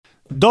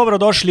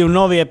Dobrodošli v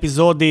novi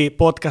epizodi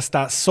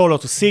podcasta Solo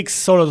to Six.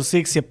 Solo to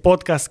Six je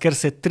podcast, ker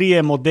se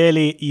trije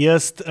modeli,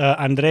 jaz,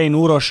 Andrej in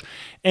Uroš,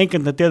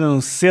 enkrat na teden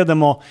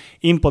sedemo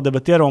in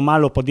podebatiramo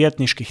malo o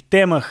podjetniških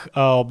temah,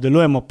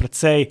 obdelujemo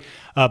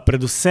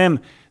predvsem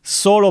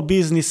solo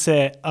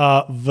biznise.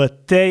 V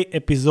tej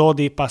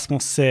epizodi pa smo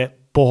se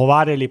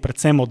pogovarjali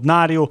predvsem o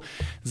denarju,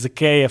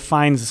 zakaj je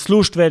fajn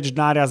zaslužiti več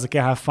denarja,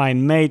 zakaj je fajn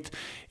imeti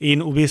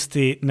in v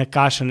bistvu na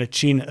kakšen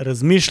način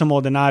razmišljamo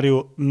o denarju.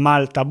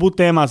 Mal tabu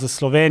tema za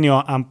Slovenijo,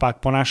 ampak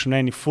po našem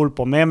mnenju ful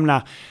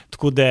pomembna,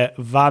 tako da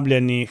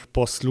vabljeni k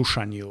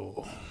poslušanju.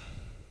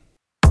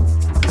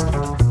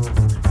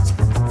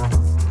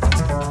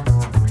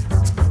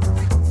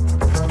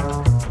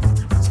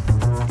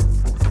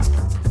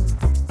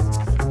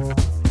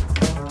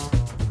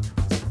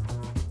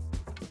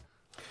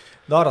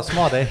 Dobro,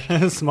 smo, dej.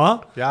 Smo?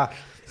 Ja.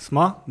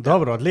 Smo?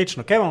 Dobro,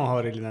 odlično. Kaj bomo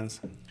govorili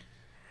danes?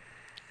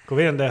 Ko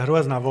vidim, da je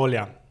grozna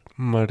volja.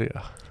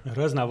 Marija.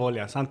 Grozna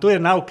volja. Sam tu je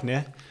nauk,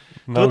 ne?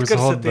 Nauk tudi, ker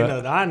se zgodbe. ti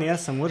na dan,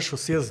 jaz sem vršil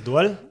sjest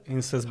dol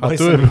in se A zboj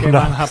tu je sem bil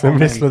nauk, sem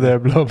mislil, da je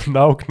bilo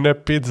nauk ne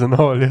pit za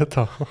novo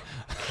leto.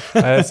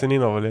 A ja, se ni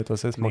novo leto,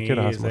 se smo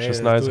kjera, smo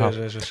 16. Tu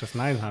je že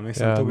 16,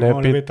 mislim, Ja, tu bi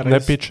mogli biti ne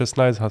res... pit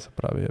 16, se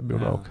pravi, je bil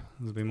nauk.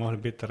 Ja, bi mogli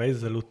biti res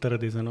zelo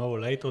trdi za novo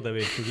leto, da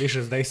bi bili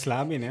še zdaj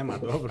slabi, nema,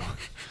 dobro.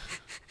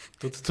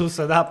 Tudi tu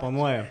se da, po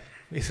moje.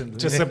 Mislim,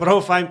 Če se prav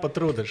fajn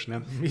potrudiš,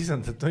 ne? mislim,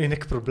 da to ni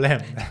nek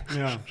problem. Ne?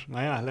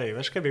 Ja, lej,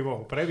 veš, kaj bi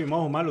mogel? Prej bi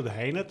mogel malo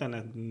dehejnati na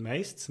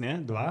mesec, ne,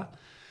 dva.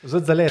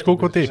 Zdaj za leto. Tako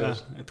kot ti. Ja,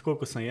 tako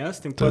kot sem jaz,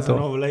 in To pa je za to.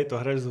 novo leto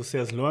greš za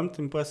vse zlomt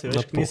in pa si Na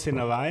veš, nisi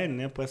pohno. navajen,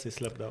 ne, pa si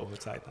slab dolgo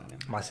cajta,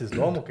 ne. Ma si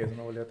zlomu, kaj za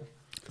novo leto?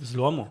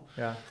 Zlomu,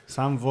 Ja.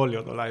 sam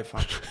voljo do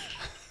lajfa.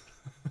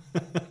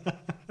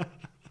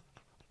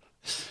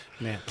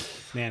 Ne,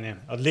 Saj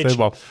odlično.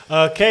 bo.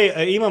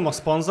 Imamo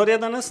sponzorje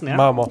danes, ne?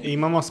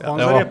 Imamo.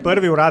 Sponzorje, Evo.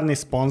 prvi uradni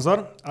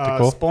sponzor.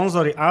 Tako.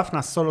 Sponzori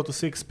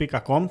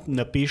afna.solotosix.com,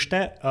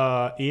 napište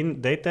in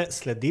dejte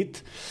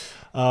slediti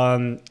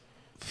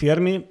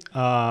firmi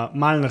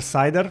Malner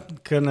Cider,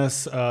 ki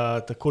nas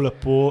tako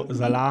lepo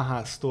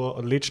zalaha s to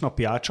odlično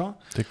pijačo.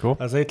 Tako.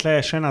 Zdaj tle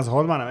je še ena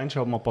zgodba, ne vem, če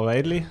bomo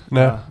povedali.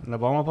 Ne. Ne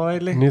bomo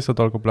povedali. Niso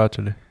toliko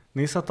plačali.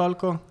 Niso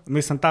toliko.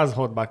 Mislim, ta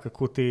zgodba,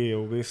 kako ti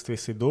v bistvu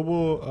si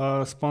dobil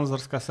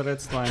sponzorska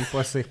sredstva in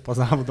pa si jih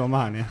pozabil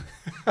doma, ne?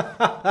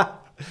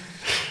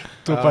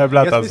 Tu pa je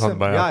bila Jaz ta mislim-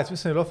 zgodba, Ja, ja. jaz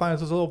mislim, da je bilo fajn, da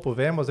to zelo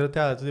povemo, zaradi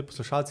tega, da tudi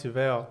poslušalci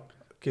vejo,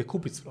 ki je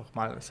kupiti sploh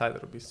malo cider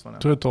v bistvu. Ne?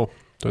 To je to.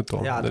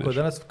 Ja, da tako veš.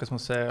 danes, ko smo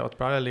se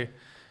odpravljali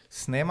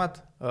snemat,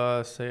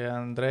 se je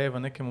Andrej v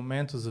nekem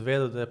momentu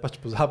zavedel, da je pač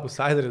pozabil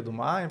ciderje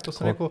doma in to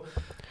sem rekel,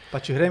 pa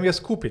če grem jaz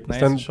kupiti, ne,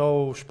 Sem- sem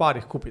šel v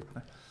šparih kupiti.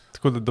 Ne.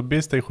 Tako da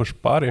dobiste jih v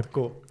špari,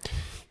 Tako.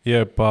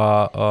 je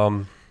pa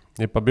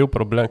bil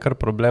problem, kar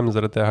problem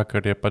zaradi tega,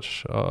 ker je pač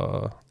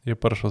je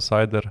prišel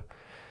cider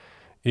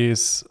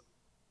iz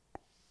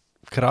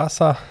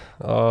Krasa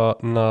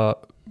na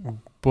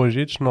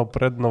božično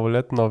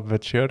prednovoletno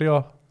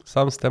večerjo,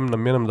 sam s tem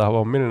namenom, da ga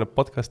bomo imeli na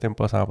podcast in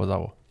pa sem ga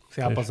pozabil.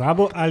 Si ga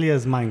pozabil ali je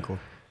zmanjkal?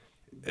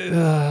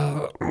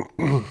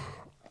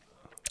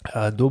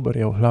 Dober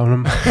je v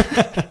glavnem.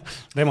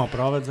 Dajmo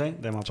praviti zdaj,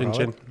 dajmo Čin,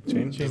 praviti.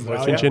 čin. Čin,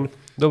 zdravje. Čin.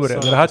 Dober je,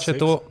 Solo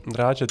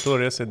drugače je to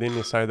res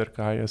edini cider,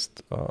 kaj jaz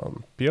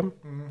pijem,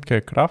 ki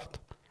je kraft,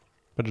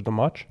 pač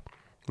domač.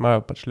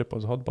 Imajo pač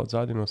lepo zgodbo od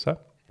zadaj in vse,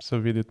 se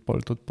vidi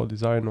tudi po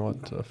dizajnu od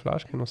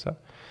flaške in vse.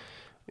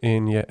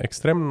 In je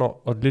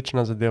ekstremno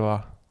odlična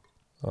zadeva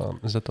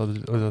za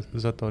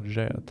to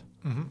odžejati.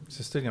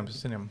 Se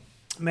strinjam.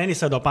 Meni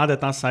se dopade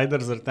ta cider,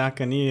 zaradi tega,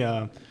 ker ni,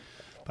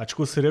 pač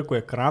ko si rekel,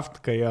 je kraft,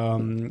 ker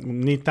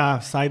ni ta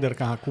cider,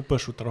 ki ga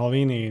kupiš v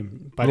trgovini.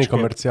 Pač, Ni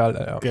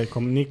komercialne, ja.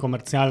 Ni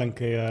komercialen,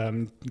 ker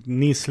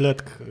ni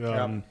sladk,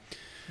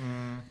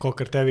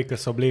 kakor tebi, ki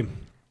so bili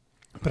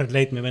pred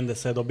letmi, vem, da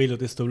se je dobilo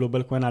tisto bilo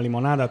bolj kot ena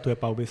limonada, tu je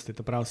pa v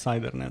bistvu prav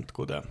cider, ne,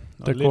 tako da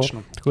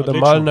odlično. Tako da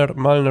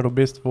Malner v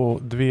bistvu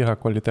dviga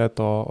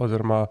kvaliteto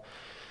oziroma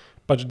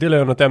pač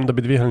delajo na tem, da bi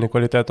dvigali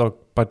kvaliteto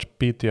pač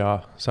pitja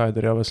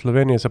ciderja v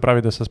Sloveniji, se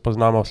pravi, da se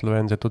spoznamo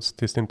Slovenci tudi s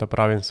tistim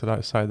pravim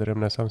ciderjem,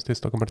 ne samo s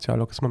tisto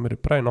komercialo, ki smo imeli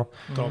prej, no.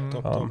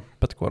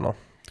 Pa tako, no.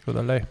 Tako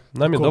da, lej,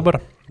 nam je Tako. dober.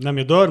 Nam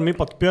je dobro, mi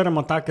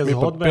podpiramo take Mi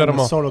zgodbe podpiramo.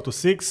 na Solo to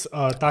Six,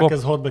 take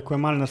zgodbe, ko je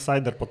Malner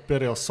Cider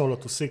podpirajo Solo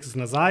to Six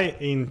nazaj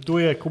in tu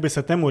je, ko bi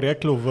se temu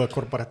reklo v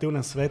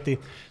korporativnem svetu,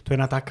 to je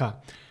ena taka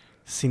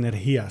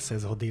sinergija se je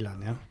zgodila,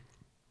 ne?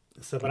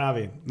 Se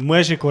pravi,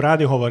 možje, ko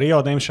radi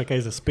govorijo, da jim še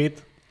kaj za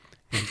spet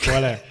in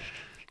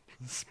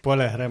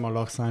pole gremo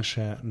lahko sam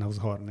še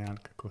navzgor, ne,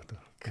 ali kako to.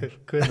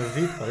 Ko je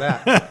nazito, ja.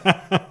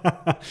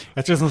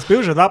 Ja, če sem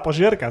spil že dva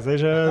požirka,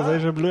 zdaj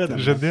že bludem.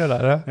 Že dela,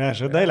 ne? Ja,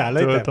 že dela, To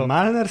je lejte, to.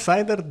 Malner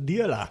Cider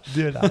dela.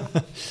 Dela.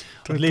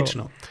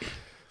 Odlično.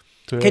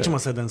 To je Kaj ćemo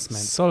se danes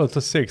smeti? Solo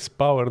to Six,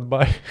 powered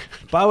by.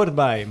 Powered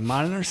by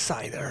Malner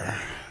Cider.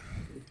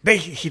 Dej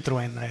hitro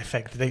en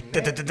efekt, dej.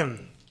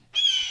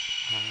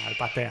 Ali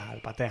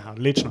pa te,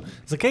 odlično.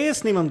 Zakaj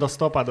jaz nimam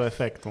dostopa do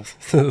efektov?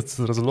 Z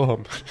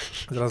razlogom.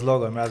 Z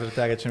razlogom, ja, zaradi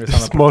tega, če mi samo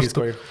na Smo,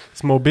 pritisku.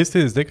 smo v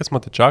bistvu, zdaj, ko smo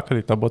te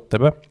čakali, da bo od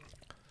tebe,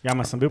 Ja,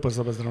 ma sem bil pa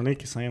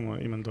zobozdravnik, sem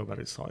imel dober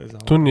izhod.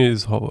 Tu ni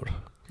izgovor.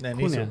 Ne,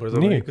 nisem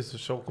zobozdravnik, ki so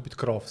šel kupiti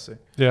krofsi.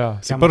 Ja,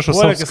 si prišel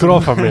sam s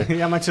krofami.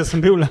 Ja, ma če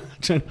sem bil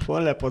lačen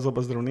pole po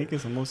zobozdravniki,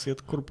 sem musel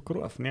jeti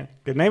krov, ne.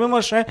 Ker ne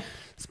imamo še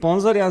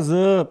sponzorja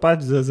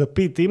za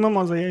pit,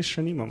 imamo, za jej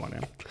še nimamo,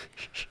 ne.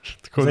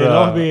 Zdaj,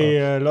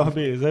 lahko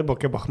bi, zdaj bo,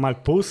 kaj bo mal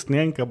pust,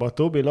 ne, kaj bo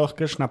tu, bi lahko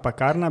kakšna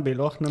pakarna, bi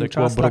lahko nam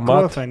časta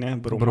krofe, ne,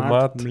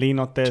 brumat,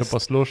 mlinotest. Če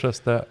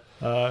poslušaste.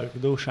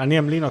 A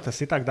nije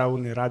mlinotest, si tak da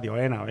uni radio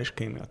 1, veš,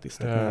 kaj imajo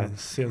tiste,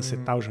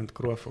 70,000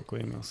 krofov, ko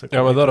imajo vse.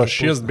 Ja, ma dobro,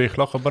 6 bi jih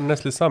lahko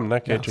brnesli sam, ne,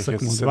 kaj če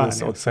jih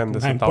od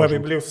 70,000. Pa bi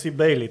bili vsi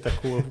bejli,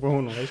 tako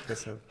polno, veš, kaj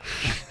se.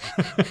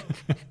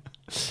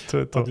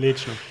 To je to.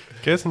 Odlično.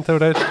 Kaj sem te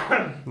reči?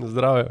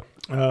 Zdravje.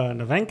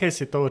 Ne vem, kaj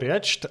si to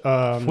reči.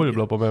 Ful je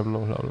bilo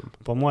pomembno, v glavnem.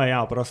 Po moje,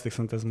 ja, prostih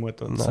sem te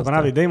zmotil. Se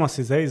pravi, dajmo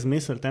si zdaj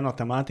izmisliti eno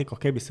tematiko,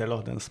 kaj bi se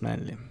lahko danes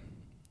smenili.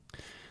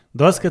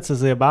 Doskrat se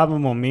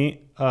zajebavamo mi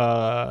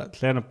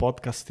tle na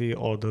podcasti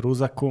od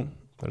Ruzaku,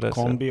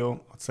 kombiju,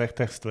 od vseh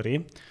teh stvari.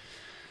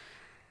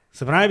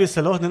 Se pravi, bi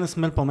se lahko danes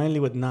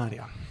pomenili v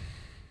denarja.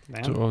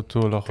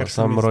 Tu lahko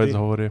sam Rojc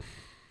govori.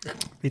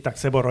 Itak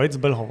se bo Rojc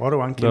bolj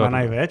govoril, on ki ima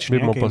največ, ne,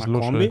 ki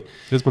ima kombi.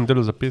 Jaz bom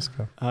delal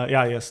zapiska.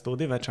 Ja, jaz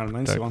tudi, več ali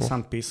manj si bom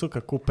sam pisal,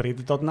 kako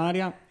priti do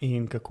denarja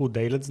in kako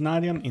delati z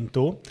denarjem in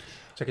to.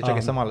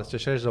 Čakaj, samo malo, če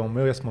še že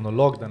umel, jaz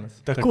monolog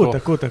danes. Tako.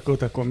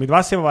 Mi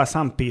dva se bova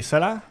sam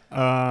pisala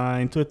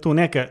in to je tu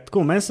nekaj.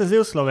 Tako, meni se zdi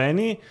v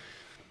Sloveniji,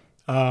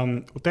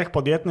 v teh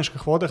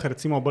podjetniških vodah,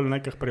 recimo bolj v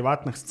nekih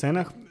privatnih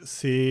scenah,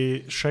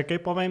 si še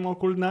kaj povemo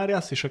okoli denarja,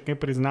 si še kaj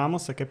priznamo,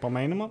 se kaj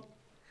pomenimo.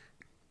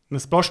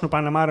 Nasplošno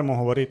pa ne maramo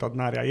govoriti o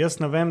denarja. Jaz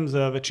ne vem,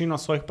 za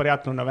večino svojih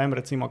prijateljev, ne vem,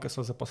 recimo, ki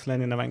so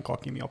zaposleni, ne vem,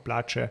 koliko imajo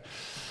plače.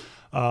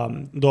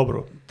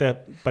 Dobro, te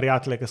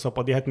prijatelje, ki so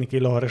podjetniki,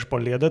 lahko reš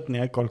pogledati,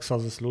 ne, koliko so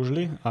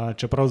zaslužili.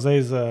 Čeprav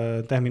zdaj z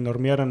temi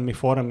normiranimi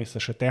forami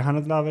se še tega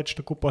ne da več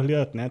tako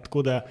pogledati, ne,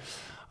 tako da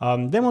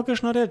dajmo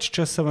kakšno reči,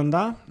 če se vam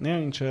da, ne,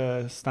 in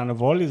če sta na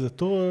volji,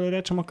 zato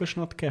rečemo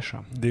kakšno od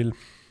keša. Deal.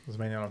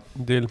 Zmenjeno.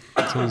 Deal.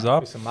 Sem za.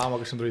 Mislim, imamo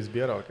kakšen drugi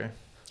izbira, okej.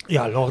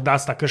 Ja, lahko da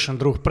sta kakšen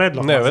drug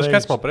predlog. Ne, veš,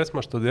 kaj smo prej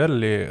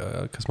študirali,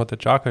 ko smo te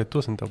čakali, tu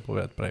sem te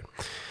povedal prej.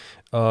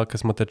 Ko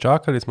smo te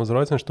čakali, smo z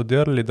Rojcem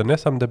študirali, da ne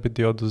samo, da bi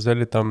ti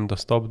oduzeli tam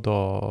dostop do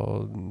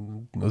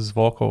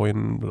zvokov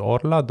in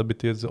orla, da bi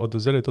ti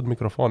oduzeli tudi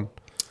mikrofon.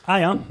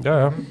 Ja?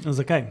 Ja.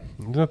 Zakaj?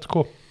 Ja,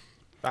 tako.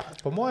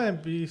 Po mojem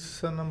bi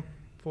se nam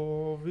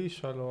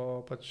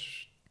povišalo,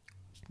 pač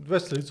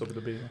 200 licov bi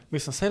dobili.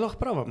 Mislim, sej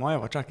lahko pravo,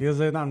 mojevo, čakaj, jaz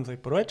zdaj dam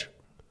poroč.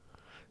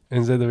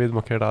 In zdaj da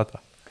vidimo, kaj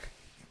rata.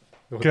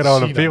 Ker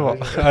ravno pivo,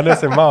 a ne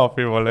se malo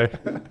pivo, lej.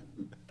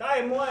 Ta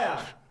je moja.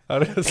 A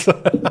res?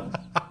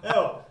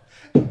 Evo.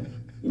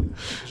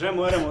 Že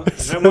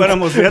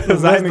moramo zvijeti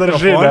nazaj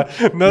mikrofon.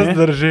 Nas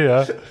drži,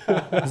 ja.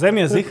 Zdaj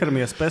mi je zihr, mi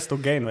je spes to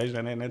gain, veš,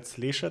 da ne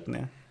slišati,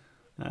 ne.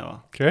 Evo.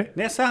 Okay.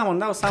 Ne, saj bom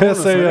dal samo, da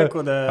sem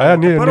rekel, da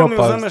prvo mi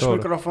vzameš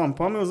mikrofon,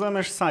 pa mi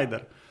vzameš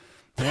cider.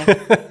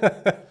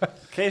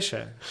 Kaj še?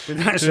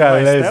 Ja,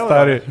 lej,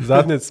 stari,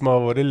 zadnjič smo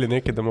govorili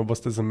nekaj, da mu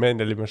boste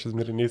zamenjali, ima še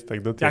zmeri niste,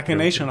 kdo ti je. Ja, kaj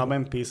ne še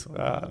noben pisal.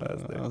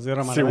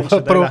 Oziroma ne vem,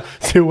 če dela.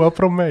 Si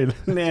upro mail.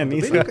 Ne,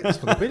 nisem.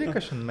 Smo dobili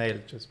kakšen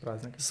mail čez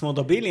praznik? Smo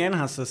dobili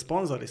enega s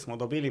sponzori, smo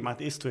dobili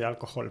imati isto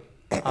alkohol.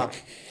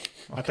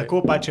 A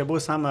tako pa, če bo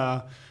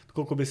sama,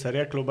 tako ko bi se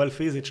reklo, bolj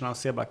fizična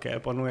oseba, ki je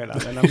ponujela,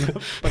 da nam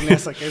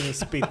prinesa kaj za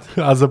spit.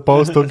 A za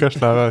pol sto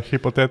kakšna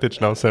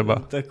hipotetična oseba.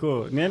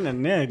 Tako,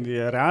 ne,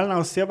 je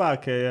realna oseba,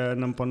 ki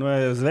nam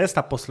ponuje,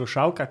 zvesta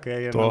poslušalka, ki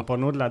je nam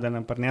ponudila, da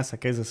nam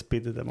prinesa kaj za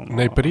spit.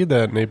 Naj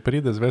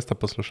pride zvesta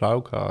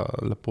poslušalka,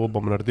 lepo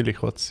bom naredili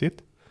hot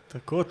sit.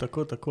 Tako,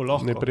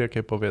 lahko. Ne prije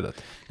kaj povedati.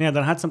 Ne,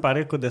 danhat sem pa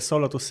rekel, da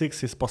Solo to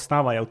Six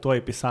izpostavajo v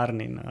tvoji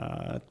pisarni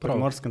na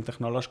Primorskem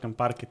tehnološkem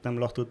parku, tam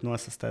lahko tudi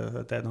nosite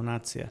te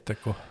donacije.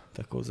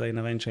 Tako, zdaj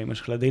ne vem, če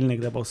imaš hladilnik,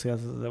 da bo vse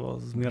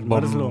zmer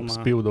mrzlo. Bom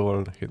spil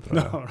dovolj hitro.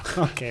 Dobro,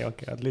 okay,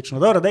 odlično.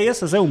 Dobro, daj,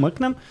 jaz se zdaj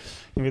umaknem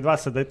in vidva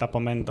se daj ta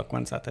pomen do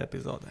konca te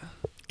epizode.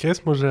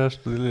 Kje smo že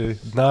študili?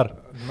 Denar,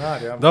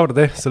 ja. Dobro,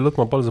 daj, se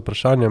lotimo bolj z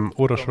vprašanjem.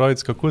 Uroš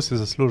Rojc, kako si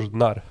zaslužil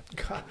denar?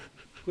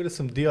 Kako da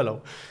sem delal.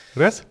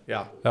 Res?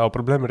 Ja. Ja,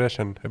 problem je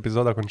rešen.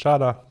 Epizoda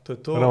končana. To je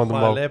to,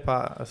 hvala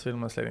lepa, se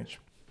vidimo naslednjič.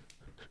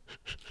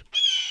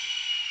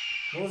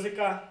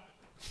 Muzika.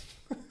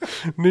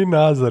 Ni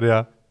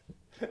nazorja.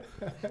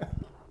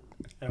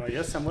 Evo,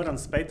 jaz se moram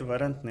spet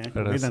vrniti, ne?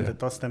 Vidim, da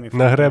to s temi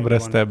fanti. Ne gre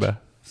brez tebe.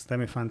 S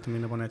temi fanti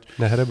mi ne bo neč.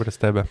 Ne gre brez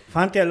tebe.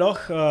 Fanti je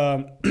lahko...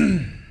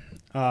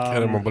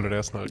 Gremo bolj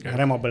resno. Okay.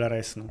 Gremo bolj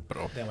resno.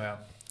 Demo, ja.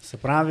 Se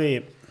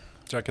pravi...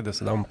 Čakaj, da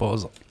se dam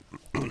pauzo.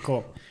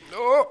 Tako.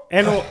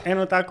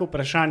 Eno tako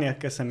vprašanje,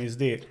 ki se mi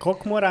zdi,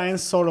 koliko mora en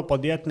solo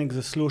podjetnik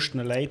zaslužiti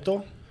na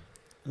leto,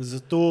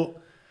 zato,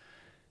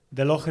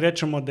 da lahko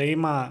rečemo, da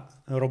ima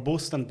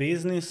robusten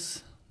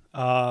biznis,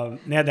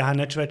 ne da ga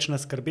nič več ne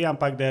skrbi,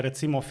 ampak da je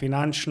recimo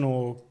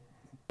finančno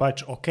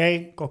pač ok,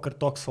 kakor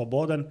tok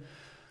svoboden.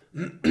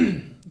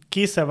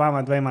 Ki se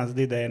vama dvema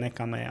zdi, da je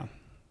neka meja?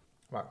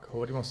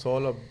 Govorimo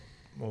solo,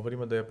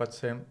 govorimo, da je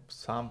pač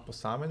sam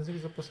posameznik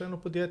zaposlen v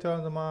podjetju,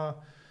 da ima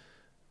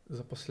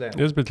zaposlen.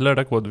 Jaz bi tle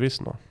rekel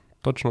odvisno,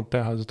 točno od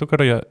tega. Zato,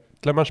 ker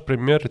tle imaš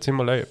primer,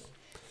 recimo,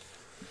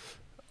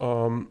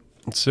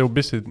 se v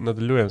bistvu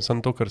nadaljujem,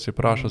 samo to, kar si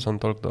vprašal, sem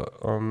toliko,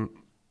 da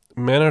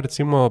mene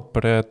recimo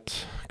pred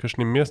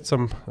kakšnim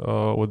mesecem,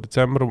 v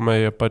decembru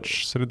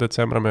sredi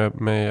decembra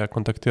me je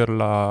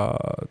kontaktirala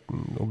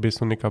v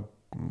bistvu neka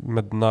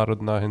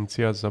mednarodna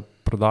agencija za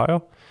prodajo,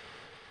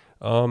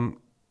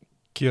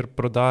 kjer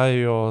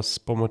prodajajo s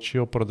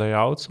pomočjo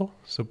prodajalcev,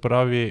 se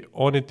pravi,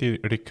 oni ti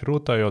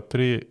rekrutajo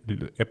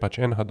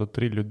 1 do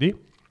 3 ljudi,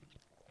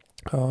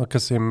 ki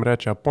se jim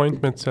reče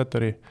appointment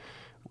setterji.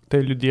 Te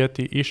ljudje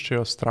ti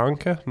iščejo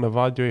stranke,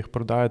 navadijo jih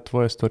prodajati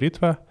tvoje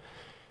storitve,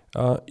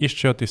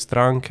 iščejo ti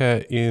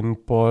stranke in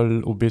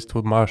pol v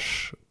bistvu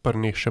imaš pri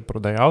njih še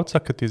prodajalca,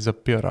 ki ti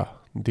zapira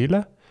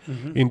dile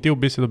in ti v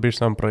bistvu dobiš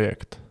sam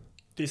projekt.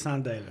 Ti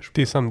sam delaš.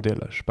 Ti sam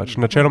delaš. Pač,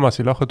 načeloma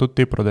si lahko tudi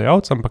ti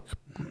prodajalec, ampak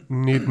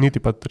niti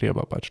pa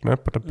treba. Pač, ne?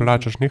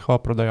 Plačaš njihova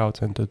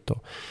prodajalca in to je to.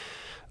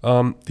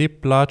 Ti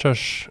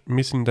plačaš,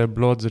 mislim, da je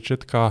bilo od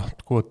začetka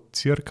tako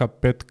cirka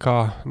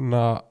 5K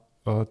na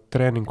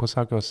trening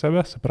vsake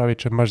osebe, se pravi,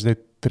 če imaš zdaj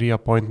 3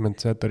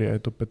 appointment setterje, je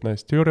to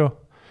 15 €.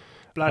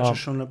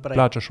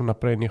 Plačaš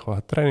vnaprej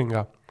njihova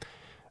treninga.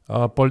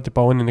 Pol ti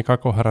pa oni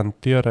nekako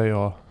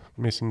garantirajo,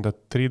 mislim, da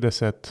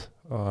 30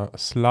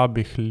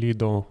 slabih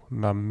lidov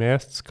na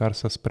mesec, kar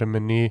se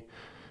spremeni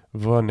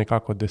v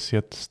nekako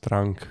 10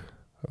 strank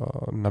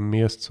na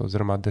mesec,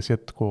 oziroma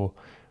 10 tako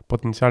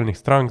potencialnih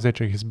strank, zdaj,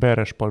 če jih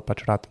izbereš, pol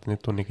pač ratati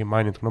to nekaj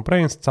manj in tako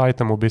naprej in s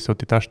cajtom v bistvu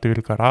ti ta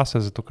številka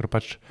rase, zato ker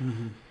pač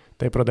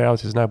te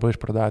prodajalci znajo boljš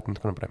prodajati in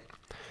tako naprej.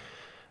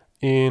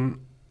 In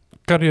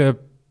kar je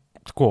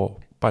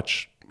tako,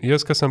 pač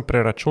jaz, ki sem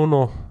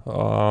preračunal,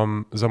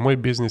 za moj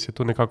biznis je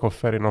to nekako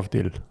fair enough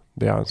deal,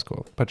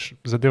 dejansko. Pač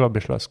zadeva bi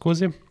šla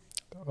skozi.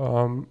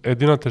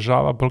 Edina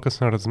težava, bolj, ko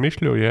sem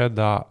razmišljal, je,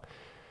 da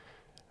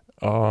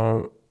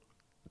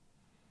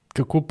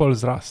kako pol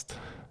zrast.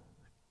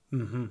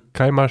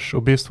 Kaj imaš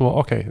v bistvu,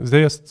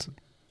 zdaj jaz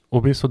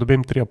v bistvu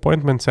dobim 3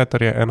 appointment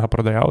setterje, 1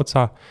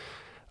 prodajalca,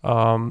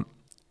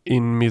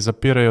 in mi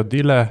zapirajo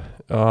dile,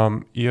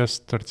 jaz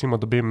recimo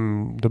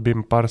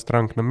dobim par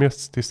strank na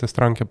mesec, tiste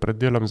stranke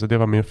predelam,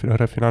 zadeva mi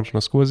gre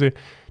finančno skozi,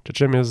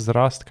 čem jaz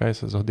zrast, kaj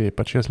se zgodi,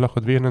 pač jaz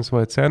lahko dvignem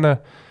svoje cene,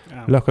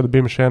 lahko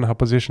dobim še enega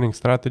positioning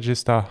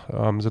strategista,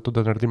 zato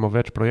da naredimo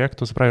več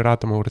projektov, se pravi,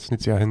 ratamo v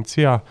resnici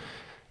agencija,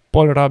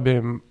 pol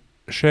rabim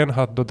še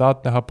enega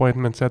dodatnega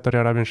appointment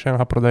setterja, rabim še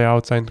enega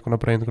prodajalca in tako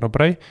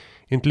naprej,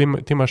 in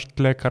ti imaš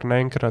tle kar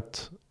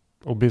naenkrat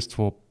v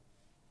bistvu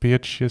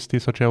 5-6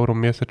 tisoč €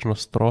 mesečno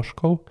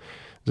stroškov,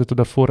 zato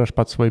da furaš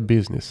pa svoj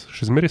biznis.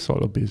 Še zmeri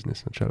solo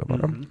biznis, načeloma.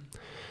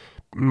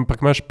 Ampak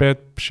imaš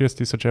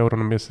 5-6 tisoč €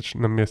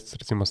 na mesec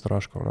recimo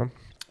stroškov.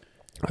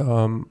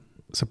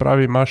 Se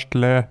pravi, imaš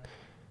tle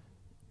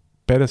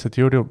 50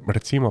 €,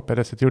 recimo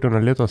 50 €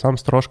 na leto sam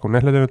stroškov,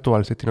 ne glede na to,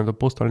 ali si ti na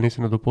dopustu ali nisi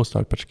na dopustu,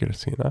 ali pač kjer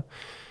si. Ne?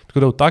 Tako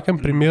da v takem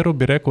primeru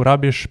bi rekel,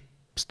 rabiš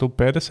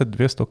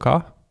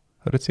 150-200K,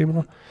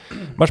 recimo.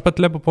 Imaš pa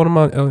tle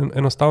popolnoma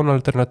enostavno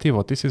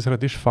alternativo. Ti si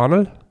zgradiš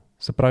funnel,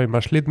 se pravi,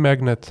 imaš lead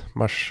magnet,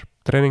 imaš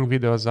trening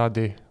video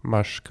zadaj,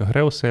 imaš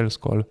gre v sales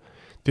call,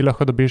 ti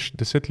lahko dobiš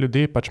 10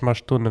 ljudi, pač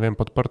imaš tu, ne vem,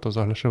 podprto z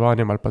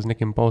oglaševanjem ali pa z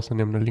nekim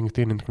postanjem na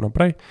LinkedIn in tako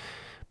naprej.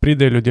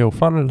 Pridejo ljudje v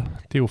funnel,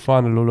 ti v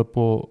funnelu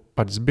lepo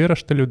pač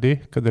zbiraš te ljudi,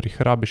 kadar jih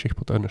rabiš, jih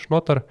potegneš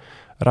noter,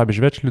 rabiš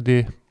več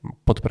ljudi,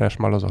 podpreš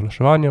malo z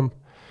oglaševanjem,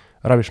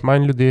 rabiš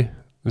manj ljudi,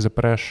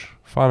 zapreš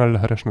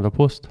funnel, greš na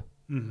dopust.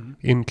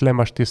 In tle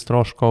imaš ti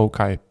stroškov,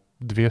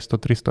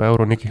 200-300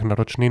 € nekih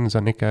naročnin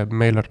za neke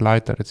mailer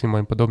lighte, recimo,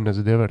 in podobne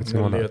zadeve.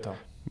 Recimo,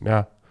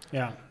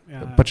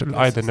 pač,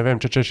 ajde, ne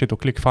vem, če češ iti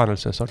v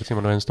ClickFunnels, so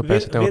recimo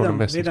 150 € na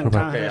mesec. Vidim,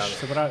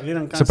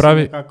 kam se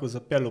nekako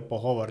zapelu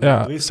pogovor.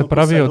 Se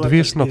pravi,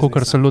 odvisno,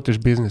 kakor se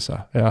lotiš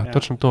biznisa.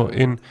 Točno to.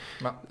 In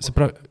se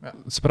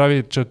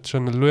pravi,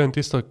 če nadaljujem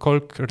tisto,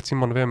 koliko,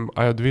 recimo, ne vem,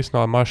 a je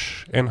odvisno, a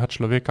imaš enega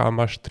človeka, a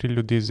imaš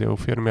 3 ljudi v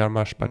firmi, a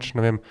imaš pač,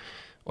 ne vem,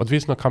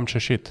 odvisno, kam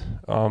češ iti.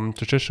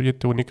 Če češ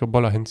iti v neko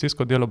bolj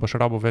agencijsko delo, boš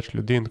rabo več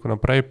ljudi in tako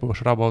naprej,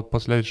 boš rabo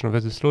posledično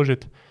več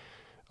zaslužiti.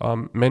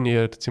 Meni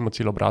je recimo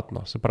cilj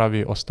obratno, se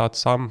pravi, ostati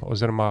sam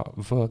oziroma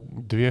v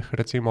 2,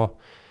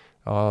 recimo,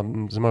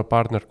 z mojo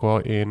partnerko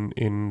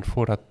in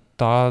furati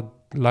ta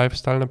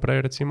lifestyle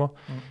naprej, recimo.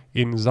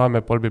 In zame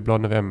pol bi bilo,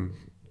 ne vem,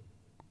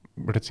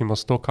 recimo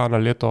 100K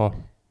na leto,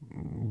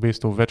 v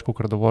bistvu več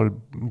kot dovolj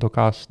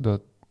dokaz, da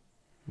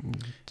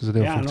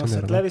zadeva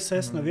funkcionira. Tle bi se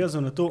jaz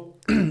navezal na to,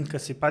 ker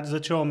si pač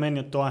začel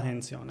omenjati to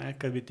agencijo,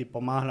 ker bi ti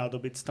pomagala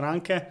dobiti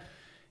stranke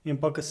in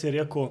pa, ker si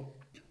rekel,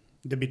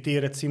 da bi ti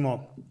recimo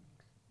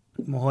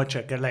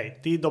mogoče, ker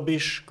ti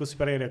dobiš, ko si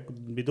prej rekel,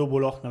 bi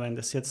dobil lahko, ne vem,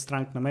 10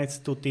 strank na mesec,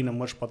 tu ti ne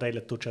moreš pa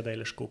delati tu, če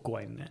delaš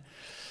coin.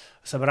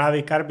 Se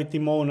pravi, kar bi ti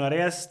mogel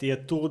narediti, je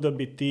tu, da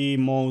bi ti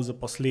mogel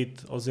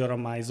zaposliti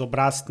oziroma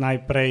izobraziti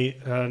najprej,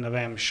 ne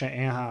vem, še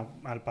enega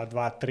ali pa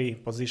 2-3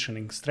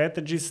 positioning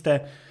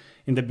strategiste,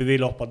 in da bi vi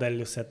lahko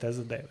podelili vse te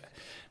zadeve.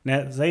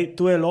 Zdaj,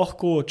 tu je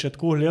lahko, če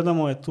tako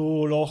gledamo, je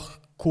tu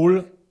lahko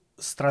cool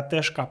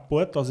strateška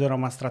pot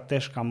oziroma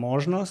strateška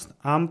možnost,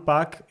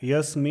 ampak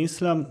jaz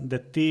mislim, da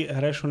ti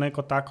greš v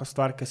neko tako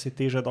stvar, ki si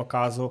ti že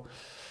dokazal,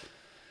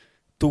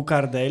 tu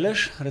kar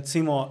delaš,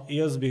 recimo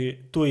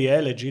tu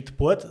je legit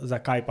pot,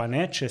 zakaj pa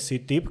ne, če si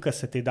tip, ki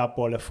se ti da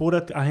pole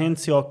furati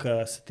agencijo, ki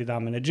se ti da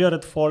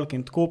menedžirati folk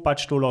in tako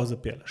pač tu lahko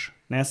zapeleš.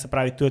 Ne, se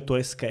pravi, tu je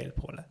tvoj scale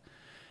pole.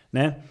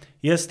 Ne,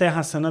 jaz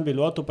tega se ne bi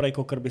lotil prej,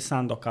 kot bi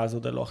sam dokazal,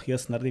 da lahko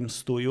jaz naredim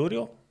 100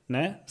 jurjev,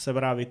 ne, se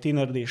pravi, ti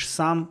narediš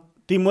sam,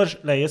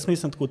 jaz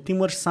mislim tako, ti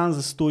moraš sam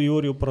za 100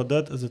 jurjev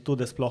prodati, zato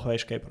da sploh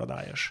veš, kaj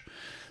prodajaš.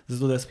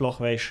 Zato da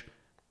sploh veš,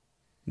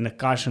 na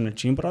kakšen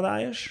način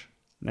prodajaš,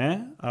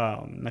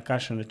 na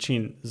kakšen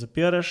način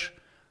zapiraš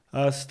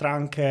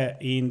stranke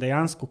in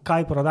dejansko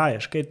kaj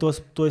prodajaš, kaj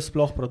to je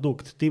sploh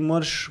produkt. Ti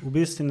moraš v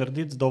bistvu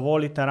narediti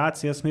dovolj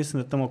iteracij, jaz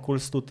mislim, da tam okoli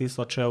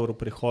 100,000 evrov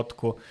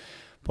prihodku,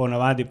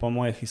 ponavadi po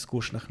mojih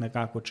izkušnjah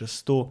nekako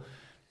čez 100,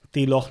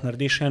 ti lahko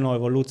narediš eno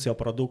evolucijo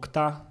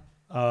produkta,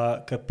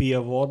 ki pije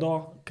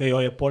vodo, ki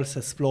jo je pol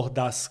se sploh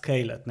da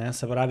scalati.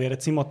 Se pravi,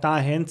 recimo ta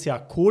agencija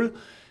cool,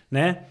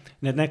 na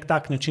nek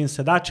tak način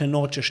se da, če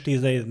nočeš ti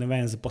zdaj, ne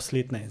vem,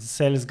 zaposliti,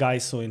 sales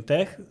guysu in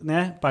teh,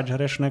 pač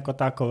greš neko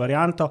tako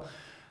varianto,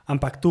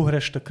 ampak tu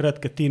greš takrat,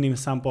 ki ti njim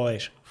sam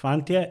poveš,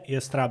 fantje,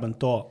 jaz rabim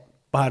to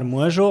par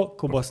možov,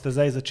 ko boste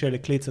zdaj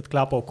začeli klicati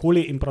klapa v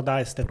kuli in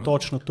prodajate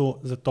točno tu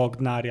za tok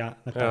denarja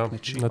na tak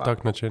način. Na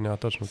tak način, ja,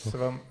 točno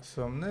to.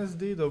 Se vam ne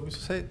zdi, da v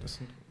bistvu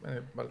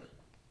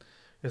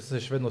jaz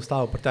sem še vedno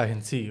ostal pri tej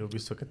agenciji, v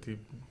bistvu, ki ti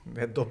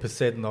je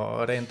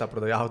dobesedno renta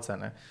prodajalca,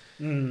 ne?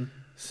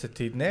 Se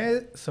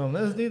vam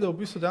ne zdi, da v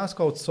bistvu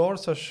dejansko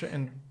outsourcaš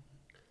en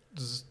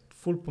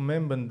ful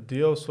pomemben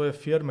del svoje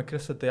firme,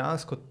 ker se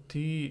dejansko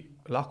ti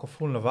lahko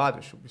ful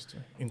navadiš v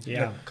bistvu. In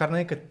kar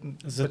nekaj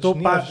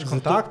nimaš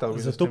kontakta.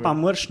 Zato pa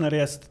moraš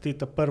narediti ti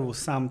ta prvo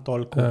sam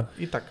toliko,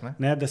 Itak,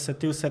 da se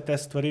ti vse te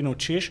stvari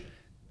naučiš.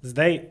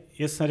 Zdaj,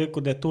 jaz sem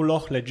rekel, da je tu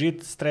lahko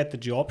legit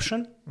strategy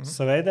option,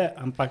 seveda,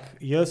 ampak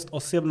jaz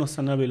osebno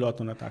se ne bi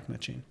lotil na tak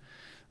način.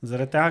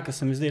 Zaradi tega, ker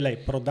se mi zdi,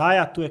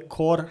 prodaja, tu je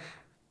core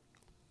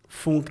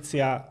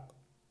funkcija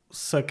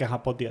vsakega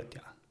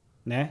podjetja.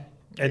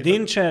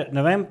 Edin, če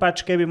ne vem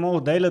pač, kaj bi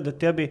mogel delati, da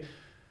tebi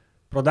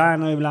prodaja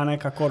ne bi bila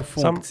neka core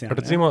funkcija.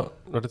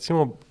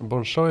 Recimo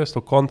bom šel jaz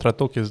v kontra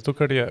tukaj, zato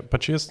ker je,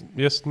 pač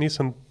jaz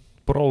nisem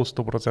prav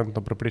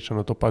 100%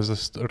 prepričan, to pa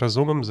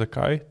razumem,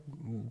 zakaj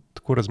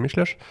tako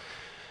razmišljaš.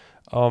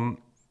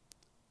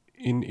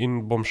 In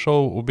bom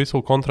šel v bistvu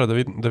v kontra,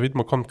 da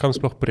vidimo, kam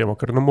sploh prijemo,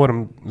 ker ne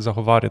morem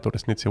zagovarjati v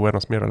resnici v eno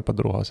smer ali pa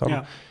drugo.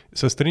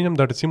 Se strinjam,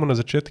 da recimo na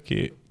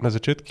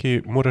začetki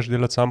moraš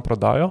delati sam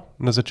prodajo,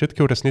 na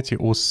začetki v resnici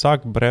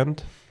vsak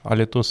brand,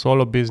 ali je to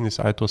solo business,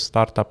 ali je to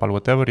startup, ali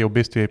whatever, je v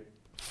bistvu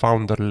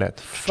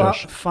founder-led.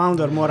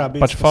 Founder mora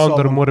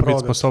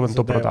biti sposoben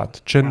to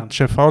prodati.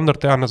 Če founder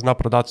tega ne zna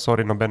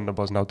prodati, noben ne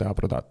bo znal tega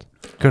prodati.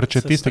 Ker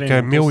če tisti, ki je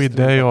imel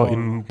idejo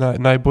in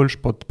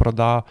najboljš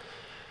podproda,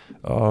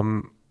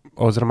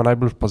 oziroma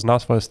najbolj pozna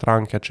svoje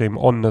stranke, če jim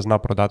on ne zna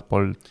prodati,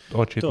 pol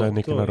očitno je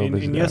nekaj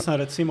narobe. In jaz sem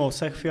recimo v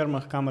vseh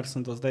firmah, kamor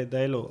sem do zdaj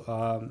delal,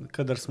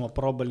 kadar smo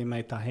probali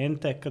imeti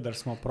agente, kadar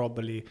smo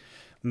probali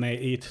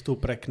iti tu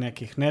prek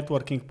nekih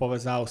networking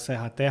povezav,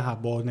 vsega tega,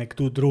 bo nek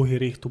tu drugi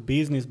rihtu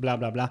biznis, bla,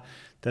 bla, bla,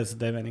 te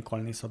zadeve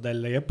nikoli niso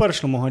delali. Je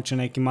prišlo mogoče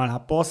nekaj malega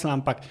posla,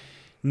 ampak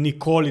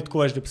nikoli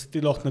tako veš, da bi se ti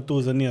lahko na to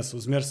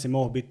zanesel. Zmer si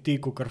mogel biti ti,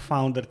 kot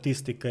founder,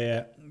 tisti,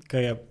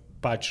 ki je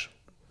pač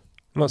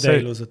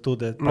delal za to,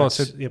 da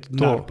je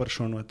denar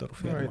prišel noter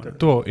v firmo.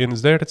 To. In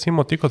zdaj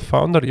recimo ti kot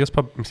founder, jaz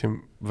pa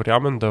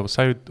verjamem, da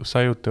vsaj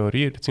v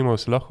teoriji recimo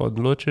se lahko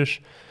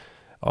odločiš,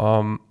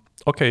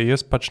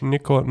 jaz pač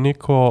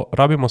neko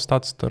rabimo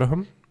stati s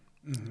trgom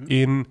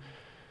in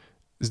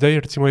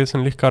zdaj recimo jaz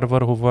sem kar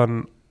vrhu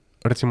ven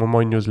recimo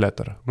moj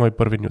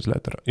prvi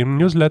newsletter. In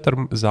newsletter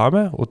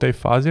zame v tej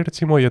fazi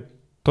recimo je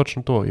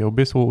točno to, je v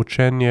bistvu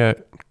učenje,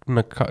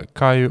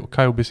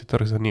 kaj v bistvu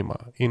trg zanima.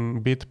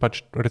 In biti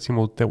pač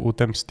recimo v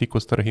tem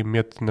stiku s trgom,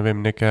 imeti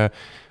neke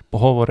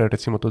pogovore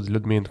recimo tudi z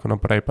ljudmi in tako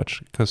naprej,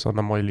 pač, ki so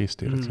na moji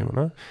listi recimo.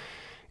 Ne?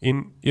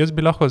 In jaz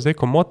bi lahko zdaj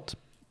komod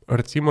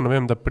recimo, ne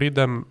vem, da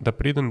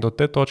pridem do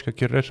te točke,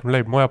 kjer rečem,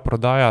 moja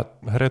prodaja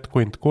gre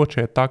tako in tako,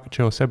 če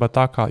je oseba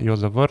taka, jo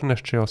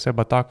zavrneš, če je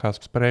oseba taka,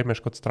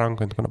 sprejmeš kot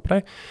stranko in tako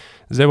naprej.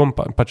 Zdaj bom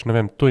pač, ne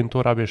vem, tu in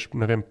tu rabiš,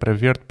 ne vem,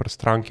 preveriti pri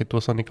stranki,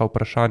 tu so neka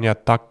vprašanja,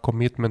 tak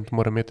commitment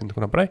mora imeti in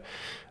tako naprej.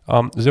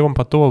 Zdaj bom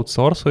pa to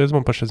outsourcel, jaz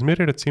bom pa še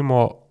zmeri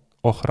recimo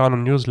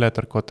ohranil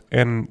newsletter kot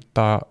en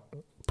ta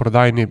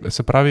prodajni,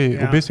 se pravi,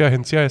 v bistvu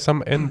agencija je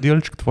samo en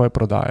delček tvoje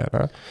prodaje,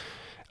 ne?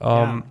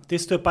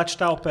 Tisto je pač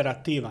ta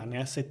operativa,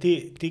 ne? Se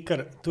ti ti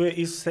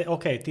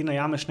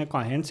najameš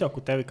neko agencijo,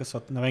 kot tebi,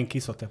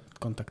 ki so te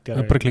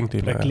kontaktirali. Prek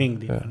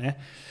LinkedIn, ne?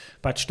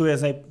 Pač tu je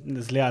zdaj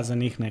zgleda za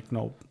njih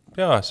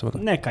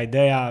neka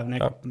ideja,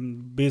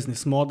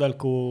 biznis model,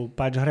 ko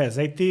pač gre.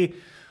 Zdaj ti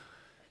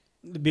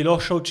bi lahko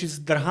šel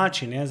čist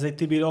drugače, ne? Zdaj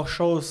ti bi lahko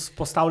šel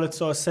postavljati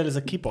svojo sales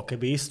ekipo, ki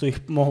bi isto jih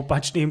mogel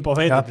pač njim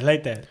povedati.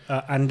 Glejte,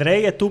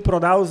 Andrej je tu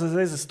prodal za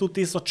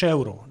 100,000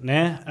 evrov,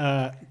 ne?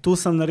 Tu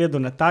sem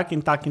naredil na tak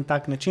in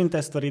tak način, te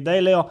stvari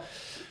delajo.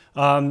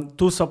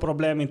 Tu so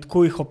problemi,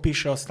 tako jih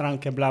opišejo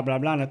stranke, bla, bla,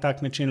 bla, na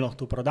tak način lahko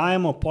tu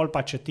prodajemo, pol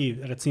pa če ti,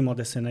 recimo,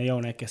 da se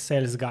najel neke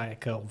sales gaje,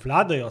 ki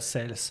vladajo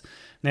sales,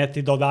 ne,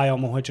 ti dodajo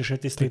mogoče še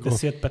tistih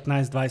 10,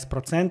 15,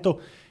 20%,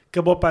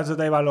 ki bo pa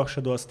zadevalo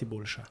še dosti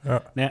boljša. Ja.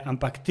 Ne,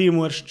 ampak ti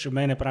moraš, če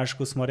mene praviš,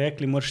 ko smo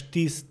rekli,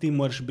 ti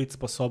moraš biti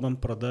sposoben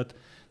prodati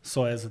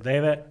svoje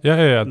zadeve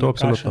Ja, to na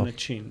absolutno. takšen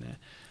način. Ne.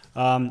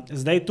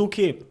 Zdaj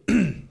tukaj,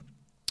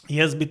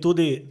 jaz bi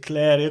tudi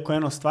tle rekel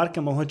eno stvar,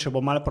 ki mogoče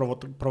bo malo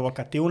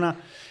provokativna.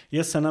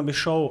 Jaz se ne bi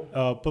šel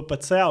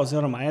PPC-a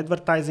oziroma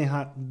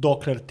advertisinga,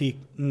 dokler ti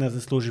ne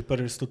zasluži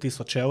prvi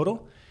 100,000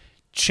 evrov,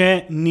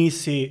 če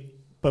nisi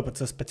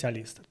PPC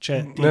specialist. Če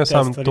ti Ne te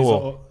samo stvari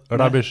to,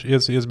 rabiš,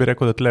 jaz bi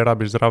rekel, da tle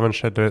rabiš zraven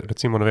še,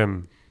 recimo, ne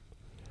vem,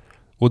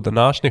 v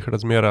današnjih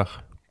razmerah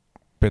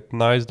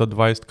 15 do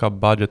 20k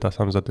budžeta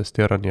sam za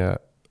testiranje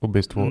v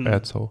bistvu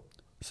adsov.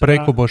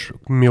 Prej, ko boš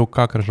imel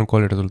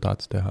kakršenkoli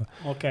rezultat z tega.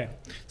 Okay.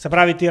 Se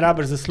pravi, ti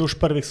rabiš zasluž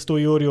prvih 100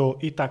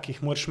 jurjev, itak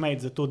jih moraš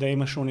imeti, zato da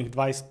imaš v njih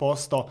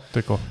 20%,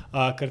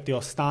 ker ti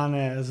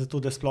ostane, zato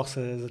da sploh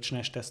se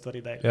začneš te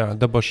stvari delati. Ja,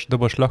 da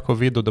boš lahko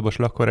videl, da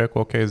boš lahko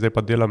rekel, ok, zdaj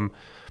pa delam.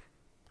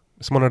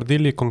 Smo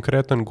naredili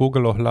konkreten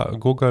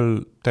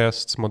Google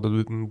test, smo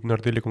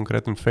naredili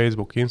konkreten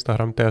Facebook,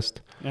 Instagram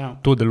test. Ja.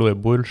 Tu deluje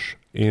boljš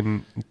in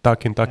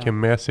tak je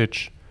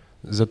message,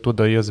 zato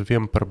da jaz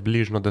vem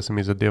približno, da se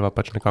mi zadeva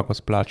pač nekako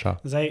splača.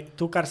 Zdaj,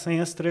 tu, kar sem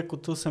jaz rekel,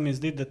 tu se mi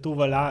zdi, da tu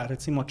velja,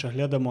 recimo, če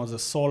gledamo za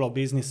solo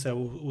biznise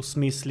v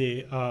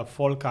smisli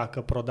folka,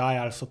 ki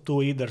prodaja, ali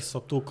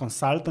so tu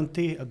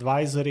consultanti,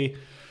 advisory,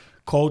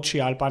 coachi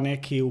ali pa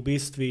neki v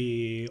bistvu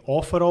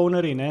offer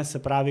owneri, ne,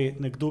 se pravi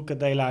nekdo, ki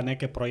dela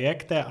neke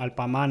projekte ali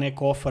pa ima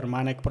nek offer,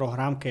 ima nek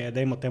program, ki je,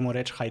 dajmo temu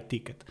reči, high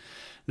ticket.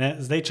 Ne,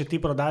 zdaj, če ti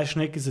prodajaš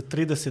nekaj za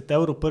 30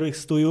 evrov, prvih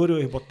 100 jurjev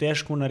jih bo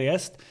težko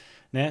narediti,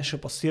 ne, še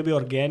posebej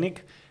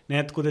organik, ne,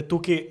 tako da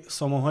tukaj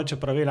so mogoče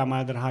pravila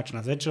malo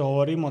drugačna. Zdaj, če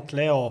govorimo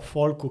tle o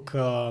folku,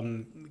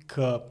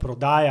 ki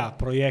prodaja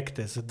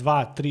projekte za 2,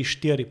 3,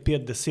 4,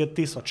 5, 10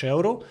 tisoč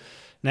evrov,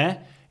 ne,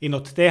 in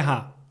od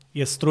tega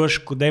je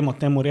strošek, dajmo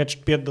temu reči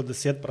 5 do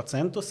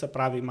 10%, se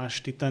pravi, imaš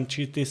ti tam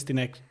tisti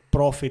nek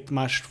profit,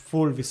 imaš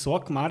full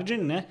visok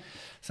margin, ne,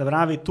 se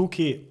pravi,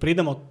 tukaj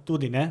pridemo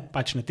tudi, ne,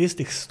 pač na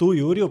tistih 100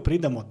 jurjev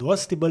pridemo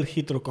dosti bolj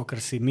hitro, kot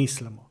si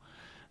mislimo.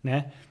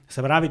 Ne.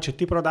 Se pravi, če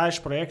ti prodajaš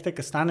projekte,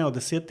 ki stanejo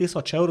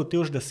 10,000 evrov, ti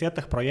už 10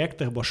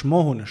 projektih boš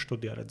mogel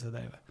naštudirati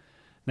zadeve.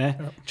 Ne?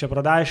 Ja. Če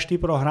prodajaš ti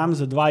program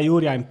za 2,5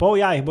 jurja,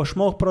 jih boš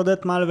mogel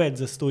prodati malo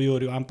več za 100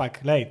 jurjev, ampak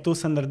lej, tu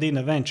se naredi,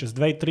 ne vem, čez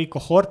 2-3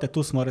 kohorte,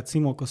 tu smo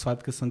recimo, ko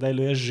sem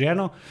delal jaz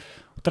ženo,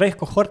 v 3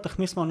 kohortah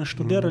mi smo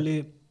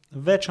naštudirali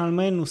več ali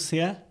manj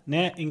vse,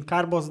 ne? In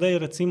kar bo zdaj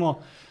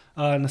recimo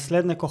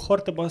naslednje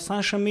kohorte, bo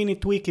samo še mini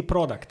tweaki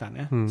produkta.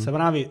 Se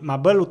pravi,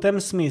 ima bolj v tem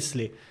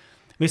smisli,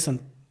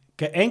 mislim,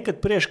 ker enkrat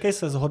priješ, kaj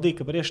se zgodi,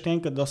 ker priješ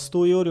enkrat do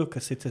 100 jurjev,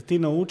 ker si se ti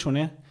naučil,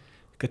 ne?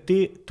 Ker ti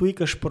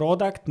tweakaš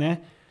produkt, ne?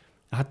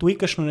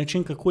 Tweakaš na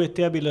način, kako je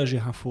tebi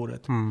lažje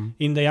furati.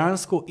 In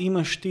dejansko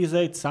imaš ti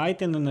zdaj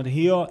cajt in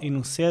energijo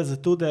in vse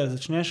zato, da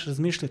začneš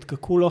razmišljati,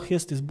 kako lahko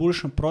jaz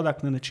izboljšam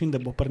produkt na način,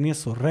 da bo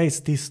prinesel res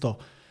tisto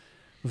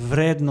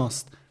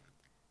vrednost,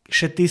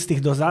 še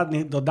tistih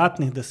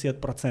dodatnih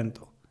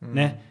 10%.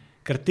 Ne?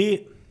 Ker ti,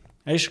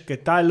 veš, ker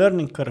ta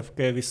learning curve,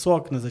 ki je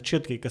visok na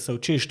začetku, ki se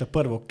učiš ta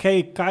prvo,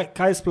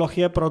 kaj sploh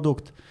je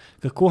produkt,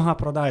 kako ga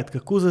prodajati,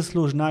 kako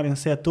zasluži denar in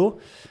vse to,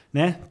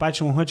 ne,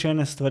 pač mogoče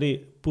ene stvari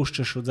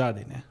puščaš od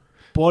zadaj, ne.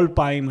 Pol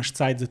pa imaš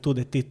cajt za to,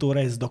 da ti to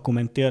res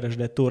dokumentiraš,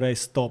 da je to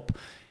res top.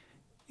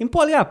 In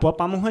pol ja,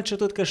 pa mogoče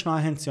tudi kakšno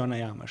agencijo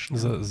najameš.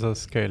 Za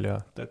scale, ja.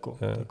 Tako.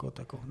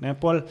 Ne,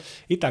 pol,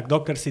 itak,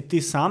 dokler si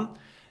ti sam,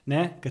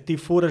 ne, ker ti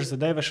furaš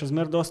zadeve še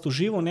zmer dosti v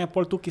živo, ne,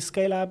 pol tukaj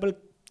scale je bolj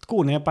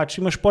tako, ne, pač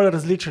imaš pol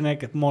različne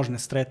neke možne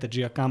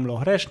strategije, kam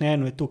lahko greš, ne,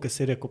 eno je tu, ki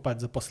si rekel,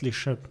 pač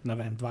zaposliš še, ne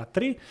vem, 2,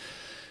 3,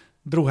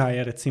 druga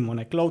je recimo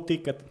nek low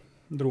ticket,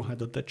 druga je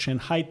dotačen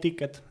high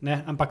ticket, ne,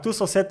 ampak tu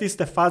so vse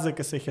tiste faze,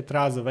 ki se jih je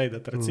treba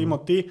zavedati. Recimo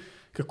ti,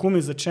 kako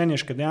mi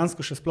začenješ, ker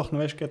dejansko še sploh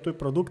ne veš, kaj je tvoj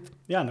produkt,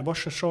 ja, ne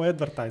boš še šel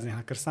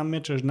advertisinga, ker sam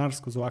mečeš denar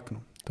skozi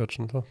okno.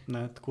 Točno to.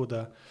 Ne, tako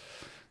da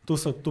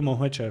tu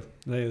mogoče,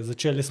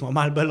 začeli smo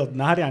malo bolj od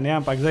denarja, ne,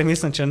 ampak zdaj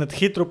mislim, če nad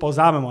hitro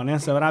povzamemo, ne,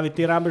 se pravi,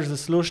 ti rabiš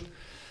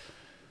zaslužiti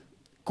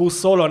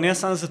solo, ne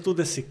samo zato,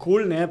 da si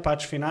cool, ne,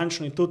 pač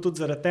finančno in tudi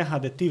zaradi tega,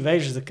 da ti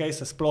veš, zakaj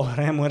se sploh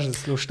moraš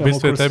zaslužiti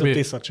okoli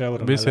 100,000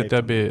 evrov. V bistvu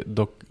tebi,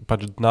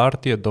 pač denar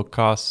ti je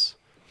dokaz,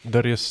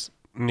 da res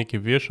nekaj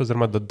veš,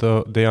 oziroma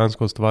da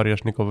dejansko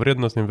ustvarjaš neko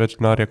vrednost in več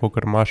denarja,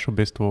 kakor imaš v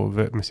bistvu,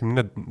 mislim,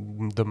 ne,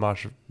 da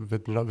imaš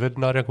več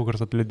denarja,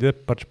 kakor so ti ljudje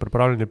pač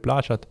pripravljeni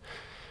plačati,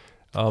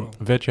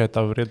 večja je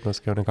ta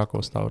vrednost, ki jo nekako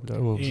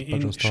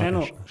In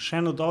še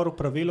eno dobro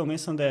pravilo,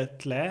 mislim, da je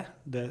tle,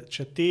 da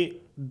če ti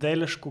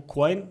delaš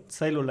coin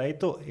celo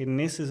leto in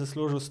nisi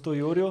zaslužil 100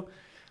 jurjev,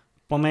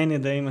 pomeni,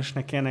 da imaš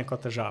neko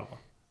težavo.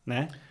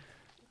 Ne?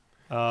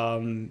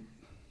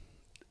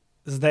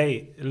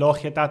 Zdaj,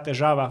 lahko je ta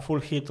težava ful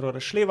hitro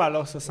rešljiva,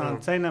 lahko so samo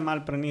cene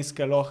malo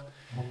preniske,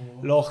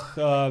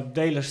 lahko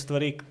delaš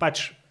stvari,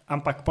 pač,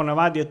 ampak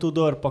ponavadi je tu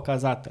dober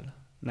pokazatelj.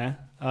 ne?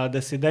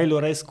 Da si delal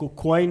res kot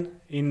coin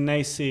in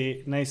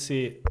naj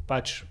si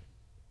pač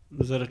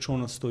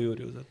zaračunal 100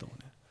 jurjev za to.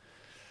 Ne?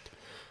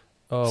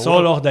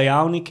 So lahko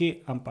dejavniki,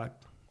 ampak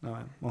ne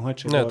vem,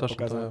 mogoče je to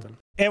pokazatelj.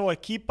 Evo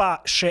ekipa,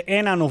 še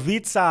ena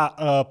novica,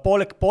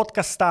 poleg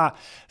podcasta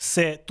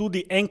se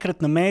tudi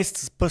enkrat na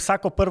mesec,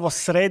 vsako prvo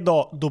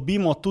sredo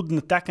dobimo tudi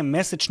na takem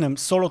mesečnem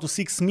Solo to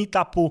Six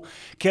meetupu,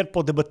 kjer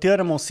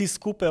podebatiramo vsi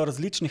skupaj o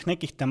različnih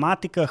nekih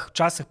tematikah,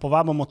 včasih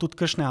povabimo tudi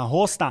kakšnega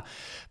hosta,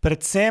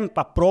 predvsem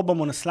pa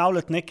probamo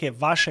naslavljati neke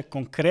vaše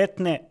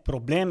konkretne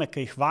probleme,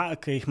 ki jih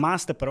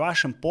imate pri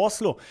vašem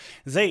poslu.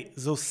 Zdaj,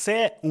 za vse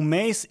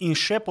vmes in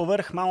še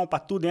povrh imamo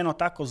pa tudi eno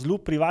tako zelo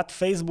privat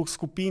Facebook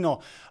skupino,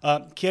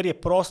 kjer je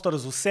prostor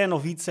za vse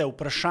novice,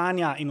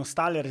 vprašanja in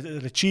ostale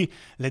reči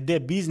glede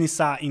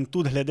biznisa in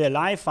tudi glede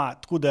lifea,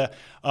 tako da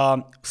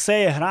vse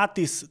je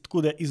gratis,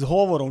 tako da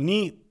izgovorov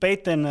ni,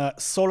 pejte na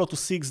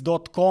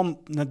solotosix.com,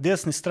 na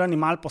desni strani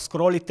malo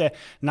poskrolite,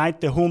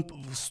 najdete gumb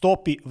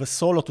vstopi v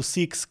Solo to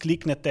Six,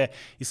 kliknete,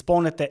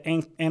 izpolnite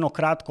eno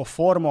kratko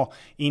formo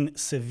in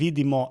se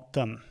vidimo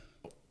tam.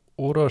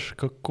 Uroš,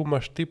 kako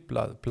imaš ti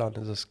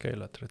plane za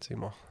scalat,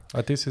 recimo? A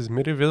ti si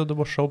zmeri vedel, da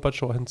boš šel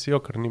pač v agencijo,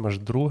 ker nimaš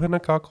druge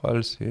nekako,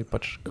 ali si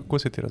pač, kako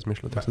si ti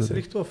razmišljal? Se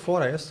jih to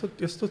fora, jaz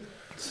to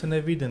se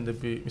ne vidim, da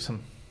bi, mislim,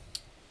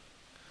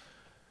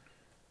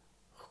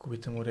 kako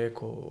bi temu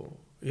rekel,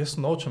 jaz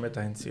nočem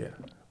imeti agencije.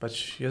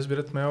 Pač jaz bi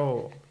rad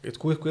imel,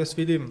 tako kot jaz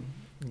vidim,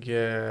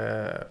 je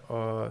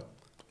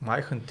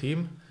majhen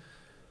tim,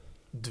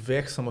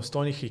 2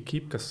 samostojnih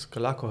ekip, ki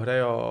lahko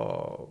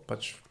grejo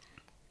pač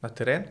na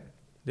teren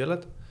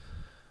delati.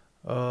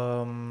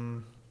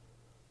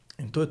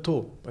 In to je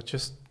to. Pač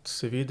jaz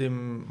se vidim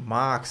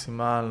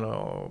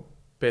maksimalno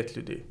 5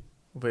 ljudi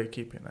v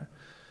ekipi. Ne?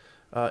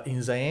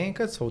 In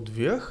zaenkrat so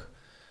v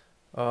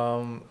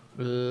 2.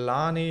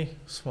 Lani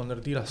smo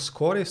naredili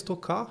skoraj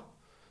 100K,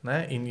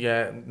 ne? In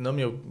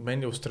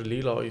meni je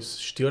ustrelilo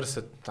iz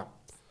 40 na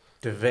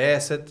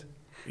 90.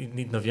 In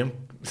ne vem,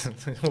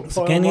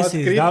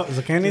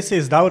 zakaj nisi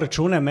izdal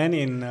račune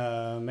meni in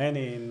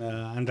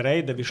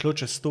Andrej, da bi šlo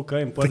čez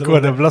 100K? Tako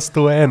da je bila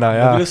 101, ja.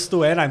 Da bi bila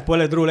 101 in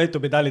pole drugo leto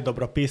bi dali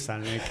dobropis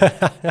ali nekaj.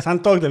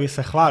 Sam to, da bi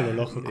se hvalil.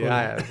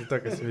 Ja, zato,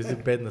 ker se mi zdi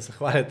bedno se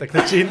hvaliti tak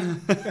način.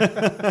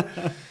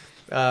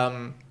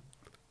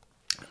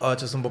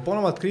 Če sem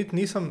popolnoma odkrit,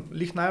 nisem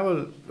lih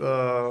najbolj,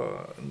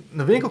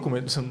 ne vem kako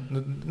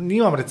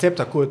nimam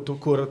recepta,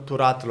 kako je to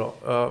ratilo.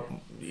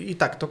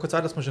 Itak, to kot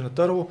sada smo že na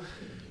trgu,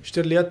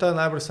 4 leta,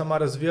 najbolj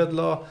sama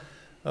razvijadlo,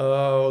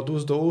 od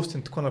ust do ust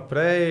in tako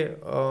naprej,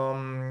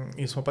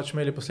 in smo pač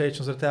imeli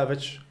posledično zaradi tega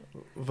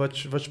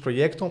več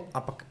projektov,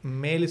 ampak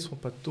imeli smo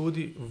pa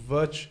tudi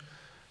več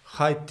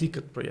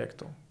high-ticket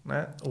projektov.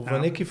 Ne? V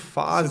neki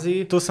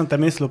fazi... To sem te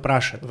mislil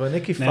vprašati. V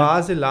neki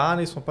fazi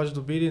lani smo pač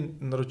dobili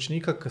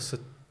naročnika, ki se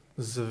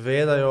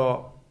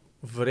zavedajo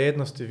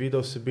vrednosti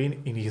video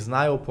vsebin in jih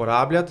znajo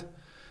uporabljati,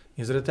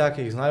 in zaradi tega,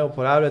 ki jih znajo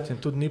uporabljati,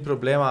 in tudi ni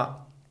problema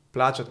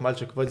plačati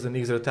malček več za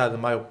njih, zaradi tega, da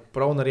imajo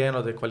prav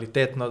narejeno, da je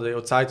kvalitetno, da je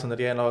od sajta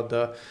narejeno,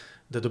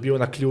 da dobijo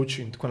na ključ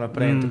in tako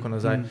naprej in tako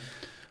nazaj.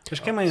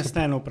 Kaj ima jaz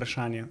eno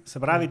vprašanje?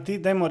 Se pravi, ti,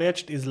 dajmo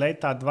reči, iz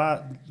leta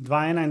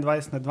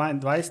 2021 na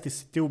 2022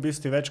 si ti v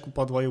bistvu več kot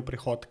podvojil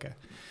prihodke.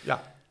 Ja.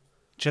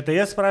 Če te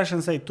jaz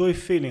vprašam, saj tvoj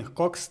feeling,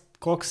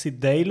 koliko si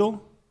delal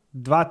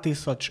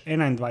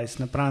 2021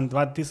 napram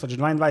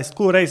 2022,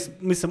 tako res,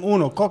 mislim,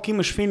 koliko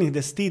imaš feeling,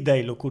 da si ti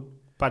delal,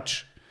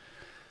 pač,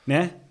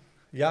 ne?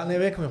 Ja, ne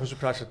vem, kaj me hoče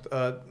vprašati.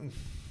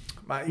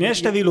 Ne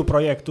število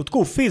projektov,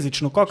 tako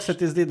fizično, koliko se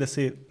ti zdi, da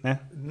si...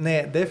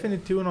 Ne,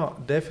 definitivno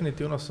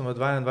sem v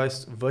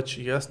 2022 več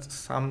jaz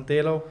sam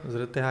delal,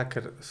 zaradi tega,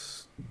 ker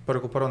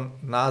prvo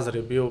Nazar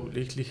je bil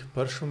lih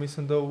prišel,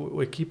 mislim, da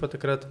v ekipo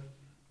takrat.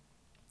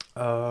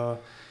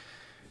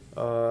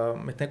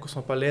 Medtem, ko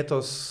smo pa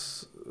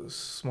letos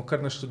smo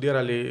kar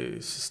naštudirali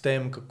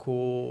sistem,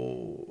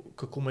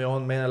 kako me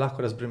on mene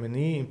lahko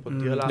razbremeni in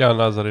podela. Ja,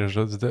 Nazar je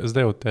že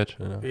zdaj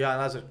odteče. Ja,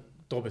 Nazar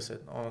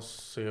dobesedno. On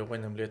se je v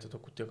enem letu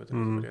tako tega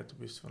verjeti, v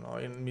bistvu. No.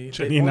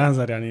 Če ni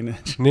Nazarja, ni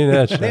neč. Ni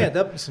neč. Ne,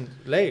 da, mislim,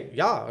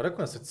 rekel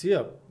na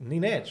srcija, ni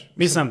neč.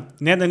 Mislim,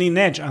 ne da ni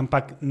neč,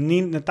 ampak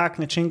ni na tak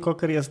način,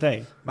 kot je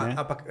zdaj.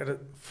 Ampak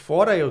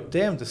fora je v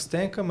tem, da s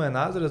tem, ko me je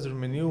Nazar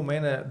razbremenil,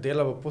 mene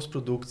dela v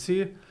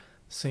postprodukciji,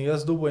 sem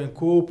jaz dobil en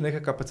kup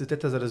neke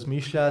kapacitete za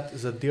razmišljati,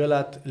 za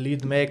delati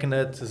lead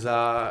magnet,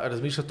 za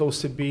razmišljati o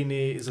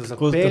vsebini, za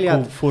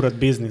zapeljati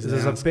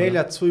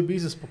svoj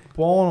biznis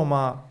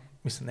popolnoma,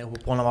 mislim, ne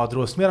popolnoma v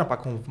drugo smer,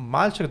 ampak v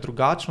malček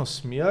drugačno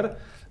smer,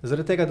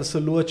 zaradi tega, da se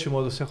ločimo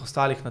od vseh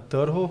ostalih na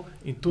trgu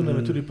in tu nam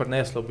je tudi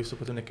prineslo v bistvu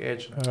potem nek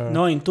edge.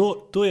 No in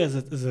tu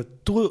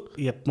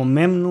je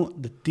pomembno,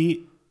 da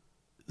ti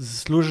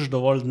zaslužiš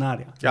dovolj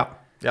denarja. Ja.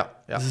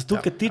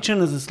 Zato, ker ti, če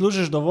ne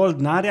zaslužiš dovolj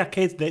denarja,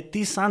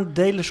 ti sam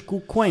delaš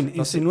coin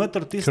in si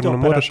noter tiste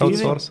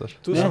operativi,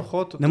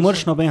 ne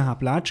moreš nobenega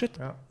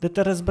plačati, da te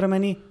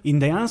razbremeni.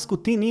 In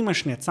dejansko ti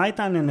nimaš ne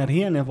cajta, ne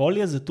energije, ne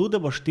volje za to, da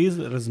boš ti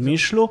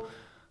razmišljal,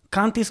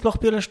 kam ti sploh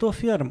peleš to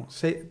firmo.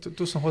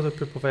 Tu sem hotel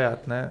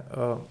pripovedati,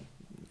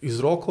 iz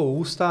roko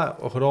v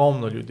usta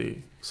ogromno ljudi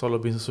solo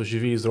biznisu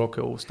živi iz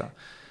roke v usta.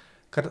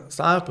 Kar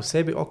same po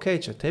sebi,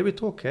 če tebi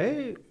to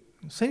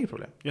vse ni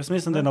problem. Jaz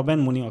mislim, da noben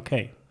mu ni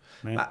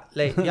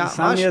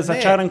Sam je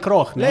začaran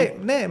krog.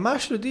 Ne,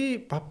 imaš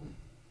ljudi, pa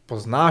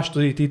poznaš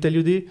tudi te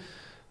ljudi,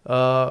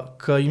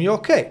 ki jim je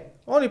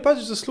Oni pač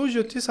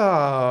zaslužijo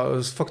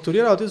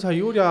fakturirajo tisa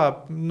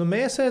Jurja na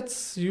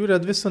mesec, Jurja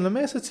 200 na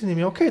mesec in jim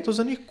je to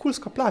za njih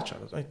kulska plača.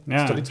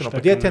 Storitveno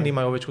podjetje,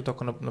 nimajo več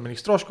tako nobenih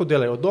stroškov,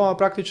 delajo od doma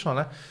praktično.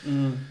 Ne?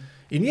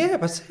 In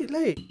pa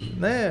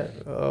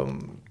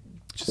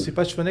če si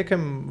pač v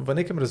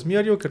nekem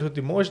razmerju, ker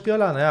tudi mož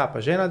dela, pa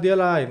žena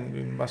dela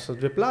in imaš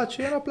dve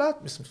plači, ena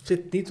plača, mislim,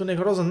 ni to nek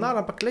grozen denar,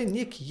 ampak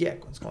nek je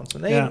konec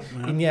koncev.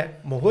 In je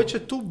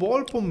mogoče tu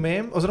bolj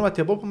pomembno, oziroma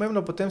ti je bolj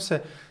pomembno potem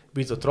se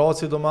biti z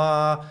otroci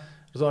doma,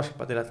 razumeš,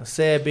 pa delati na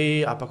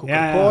sebi, ali pa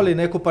kakorkoli,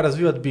 neko pa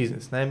razvijati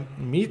biznis.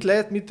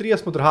 Mi trije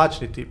smo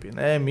drugačni tipi.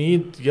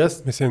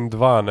 Mislim,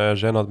 dva,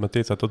 žena od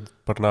Matica tudi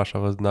prinaša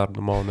vas denar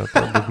domov.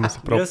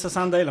 Jaz se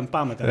sam delam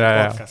pameten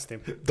podcast s tem.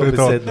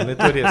 Dobesedno,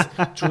 to je res.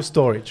 True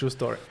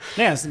story.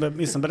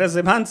 Mislim, brez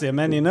zemancije,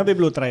 meni ne bi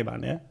bilo treba,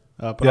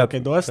 kaj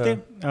dosti,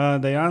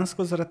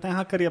 dejansko zaradi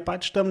tega, ker je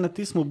pač tam na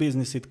tismu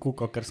biznisi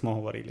tako, ker smo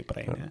govorili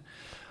prej.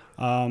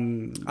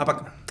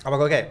 Ampak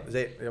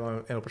zdaj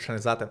imam eno vprašanje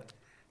zate.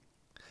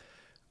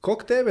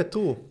 Koliko tebe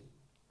tu,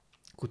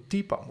 kot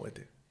tipa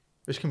mojti,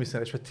 veš, kaj mislim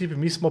reči, tipi,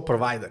 mi smo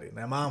provideri,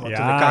 imamo tu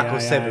nekako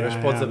v sebi, veš,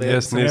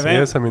 podzavest.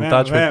 Jaz sem in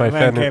touch with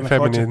my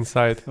feminine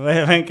side.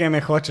 Vem, kaj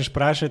me hočeš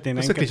vprašati.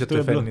 Kako se kliče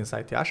tvoj feminine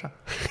side, Tjaša?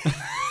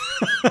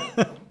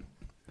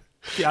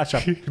 Tjaša.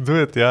 Kdo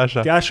je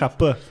Tjaša? Tjaša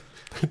P.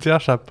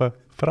 Tjaša P,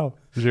 prav,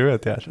 živijo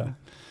Tjaša.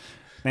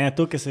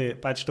 Tukaj si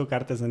pač to,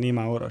 kar te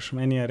zanima, Uroš.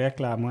 Meni je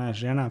rekla moja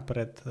žena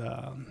pred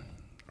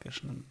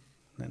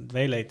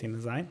 2 leti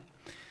nazaj,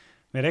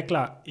 mi je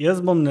rekla,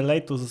 jaz bom na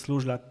letu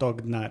zaslužila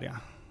toliko denarja.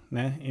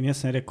 In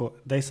jaz sem rekel,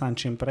 daj sam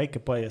čim prej,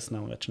 ker pa jaz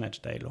ne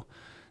več delu.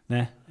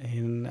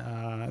 In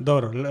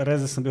dobro,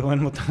 res sem bil v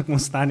enem takmu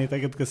stanju,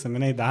 takrat, ko se mi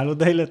ne dalo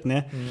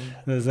delati,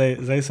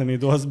 zdaj sem jih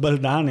dosti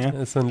bolj dan.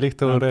 Jaz sem lih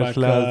to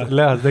rekel,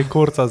 zdaj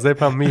kurca, zdaj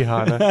pa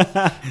Miha.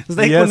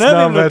 Zdaj,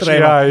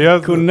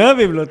 ko ne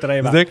bi bilo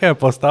treba. Zdaj, ko je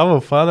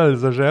postavil funnel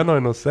za ženo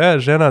in vse,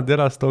 žena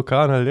dela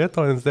 100K na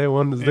leto in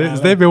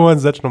zdaj bi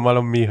on začel malo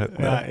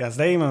mihati.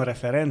 Zdaj imam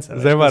reference.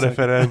 Zdaj ima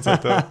reference,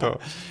 to je to.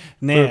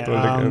 Ne, to je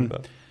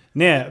legenda.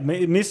 Ne,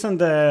 mislim,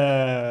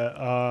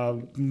 da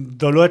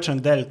določen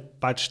del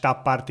pač ta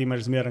part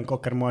imaš zmeren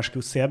kakor moški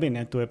v sebi,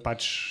 tu je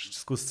pač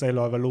skozi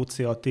celo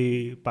evolucijo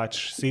ti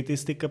pač si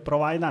tisti, ki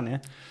provajda,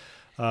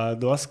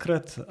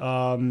 doskrat.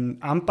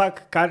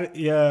 Ampak kar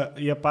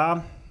je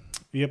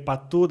pa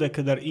tu, da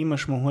kadar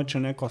imaš mogoče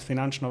neko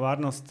finančno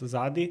varnost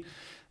zadaj,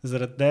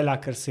 zaradi dela,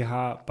 ker si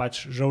ga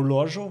pač že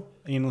vložil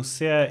in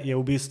vse je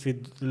v bistvu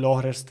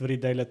lahko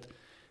stvari delati,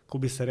 ko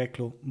bi se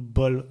reklo,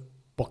 bolj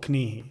po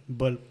knjigi,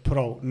 bolj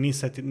prav,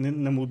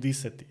 ne mudi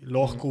se ti.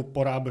 Lahko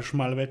porabiš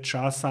malo več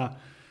časa,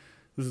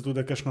 zato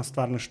da kakšno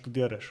stvar ne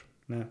študiraš.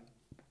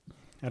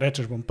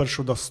 Rečeš, bom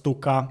prišel do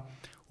 100K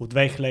v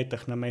 2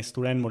 letih na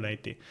mestu v 1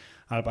 leti,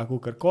 ali pa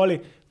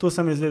kakorkoli, tu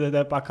se mi zdi,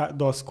 da je pa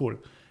dosti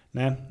cool.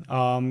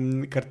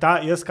 Ker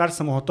jaz, kar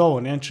sem gotovo,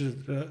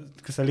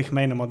 ko se lih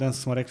menimo, danes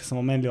smo rekli,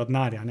 smo menili od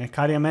denarja,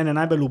 kar je mene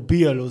najbolj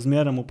ubijalo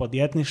zmeraj v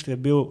podjetništvu, je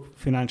bil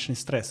finančni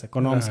stres,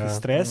 ekonomski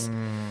stres.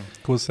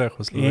 Ko vseh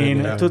v Sloveniji.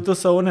 In tu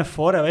so one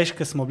fore, veš,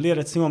 ko smo bili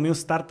recimo mi v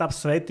startup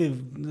sveti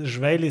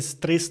živeli s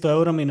 300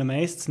 € na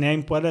mesec,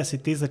 in povedal si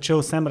ti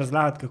začel vsem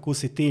razlagati, kako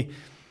si ti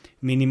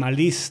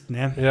minimalist,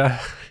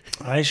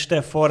 Veš te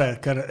fore,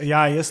 ker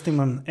jaz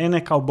imam ene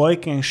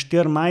kavbojke in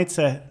 4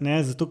 majice,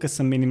 zato, ker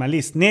sem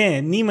minimalist.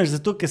 Nimaš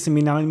zato, ker si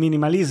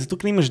minimalist, zato,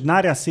 ker nimaš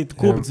denarja si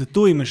kupiti,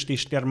 zato imaš ti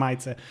 4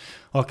 majice.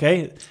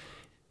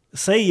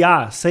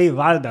 Sej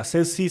valjda,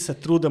 sej vsi se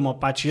trudimo,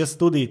 pač jaz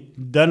tudi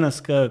danes,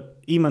 ko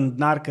imam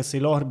denar, ko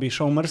si lahko bi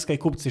šel mrskaj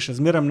kupiti, še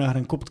zmeraj ne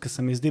grem kupiti, ker se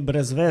mi zdi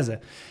brez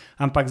veze.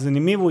 Ampak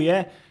zanimivo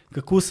je,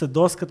 kako se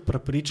doskrat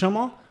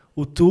prepričamo,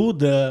 v to,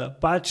 da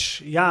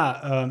pač,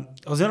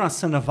 oziroma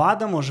se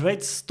navadamo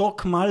živeti s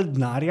toliko malo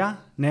denarja,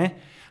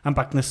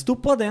 ampak nas tu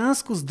pa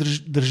dejansko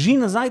drži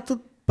nazaj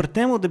tudi pri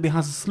temu, da bi ga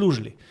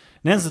zaslužili.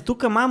 Zato,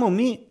 ker imamo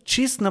mi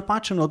čist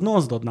napačen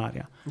odnos do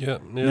denarja.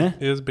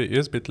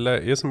 Jaz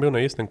sem bil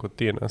na istem kot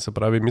ti, se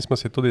pravi, mi smo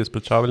si tudi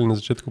izplačavali na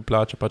začetku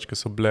plače, pač, ki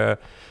so bile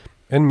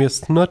en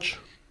mesec nič,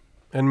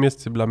 en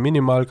mesec je bila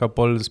minimalka,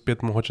 pol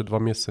spet mogoče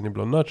 2 meseca ni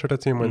bilo nič,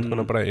 recimo, in tako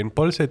naprej. In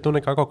pol se je tu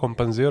nekako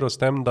kompenziral s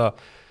tem, da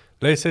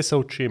sej se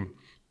učim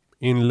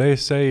in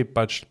sej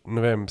pač,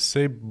 ne vem,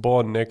 sej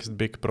bo next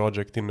big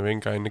project in ne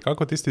vem kaj. In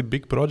nekako tisti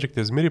big project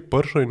je zmeri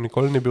prišel in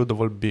nikoli ni bil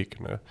dovolj big.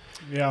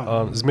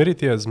 Zmeri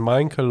ti je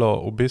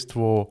zmanjkalo v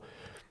bistvu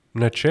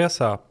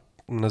nečesa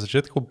na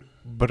začetku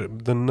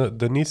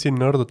da nisi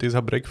naredil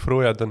tega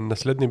breakthrougha, da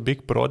naslednji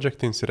big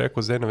project in si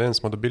rekel, zdaj ne vem,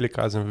 smo dobili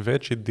kazen,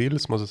 večji deal,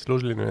 smo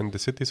zaslužili, ne vem,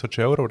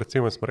 10,000 evrov,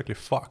 recimo smo rekli,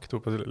 fuck,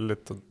 tu pa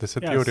leto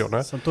 10 evrov,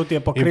 ne? Sem tudi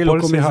je pokrilo,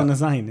 ko mi za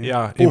nazaj, ne?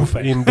 Ja,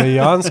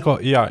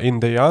 in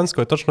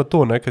dejansko je točno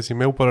to, ne, ker si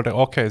imel pa reči,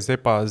 ok,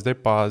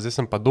 zdaj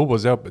sem pa dubo,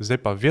 zdaj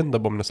pa vem,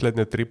 da bom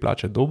naslednje 3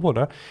 plače dubo,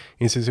 ne,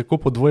 in si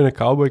kupil dvojne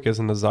kavbojke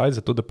za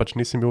nazaj, zato da pač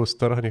nisem bil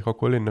strhanih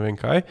okoli, ne vem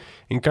kaj,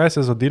 in kaj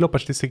se je zgodilo,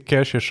 pač tisti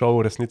cash je šel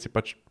v resnici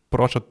pač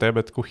proč od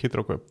tebe tako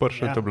hitro, ko je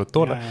prišel, to je bilo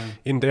to, ne.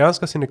 In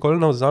dejansko si nikoli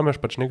ne vzameš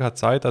pač nekega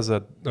cajta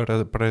za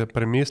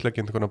premislek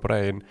in tako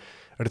naprej. In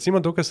recimo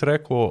tukaj si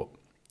rekel,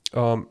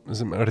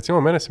 recimo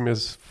mene se mi je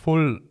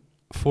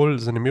ful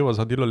zanimivo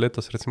zgodilo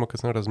letos, recimo, ker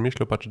sem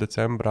razmišljal pač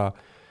decembra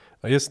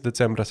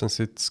sem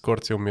si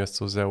skoraj cel mesec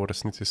vzel v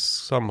resnici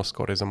samo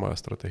skoraj za mojo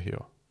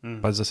strategijo.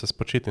 Pač da se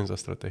spočitim za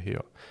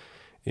strategijo.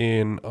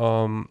 In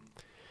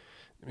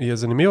je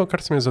zanimivo,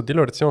 kar se mi je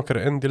zgodilo, recimo, ker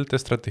en del te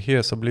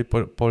strategije so bili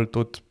pol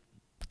tudi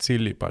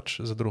cilji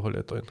pač za drugo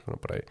leto in tako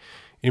naprej.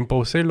 In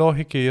po vsej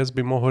logiki jaz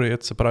bi mogel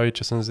reči, se pravi,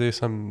 če sem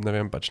zdaj ne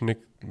vem, pač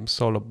nek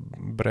solo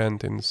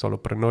brand in solo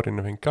prenor in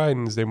ne vem kaj,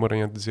 in zdaj moram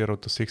jeti 0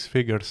 to 6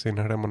 figures in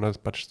gremo na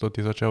pač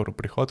 100,000 evrov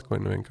prihodkov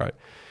in ne vem kaj.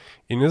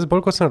 In jaz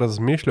bolj, ko sem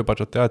razmišljal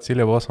pač od tega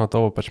cilja, bo sem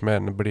to pač me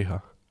ne briha.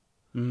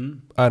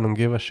 I don't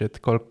give a shit,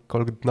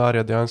 koliko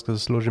denarja dejansko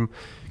zaslužim,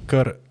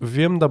 ker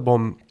vem, da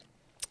bom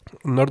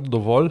naredil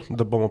dovolj,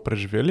 da bomo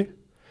preživeli,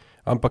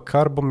 ampak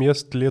kar bom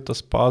jaz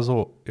letos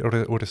pazil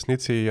v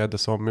resnici je, da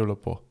sem imel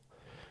lepo.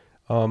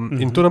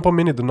 In to ne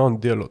pomeni, da ne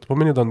delu. To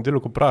pomeni, da ne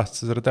delu kot prasc,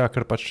 zaradi tega,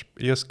 ker pač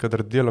jaz,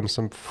 kadar delam,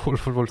 sem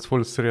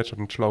ful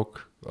srečen človek,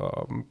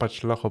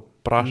 pač lahko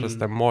prašaš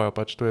te mojo,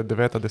 pač to je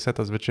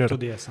 9-10 zvečer.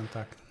 Tudi jaz sem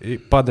tak. In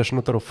padeš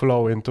noter v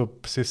flow in tu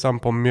si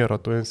sam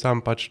pomiral, tu in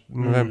sam pač,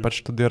 ne vem,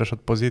 pač studiraš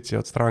od pozicije,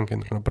 od stranke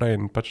in tako naprej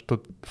in pač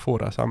to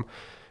fura sam.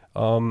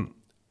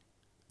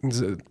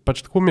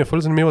 Pač tako mi je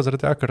ful zanimivo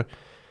zaradi tega, ker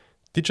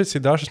ti, če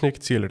si daš nek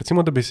cilj,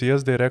 recimo, da bi si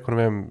jaz zdaj rekel,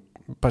 ne vem,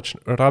 pač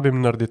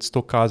rabim narediti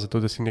 100K za to,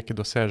 da si nekaj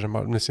dosežem,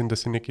 mislim, da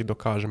si nekaj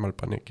dokažem ali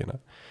pa nekaj, ne.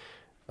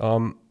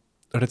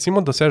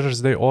 Recimo,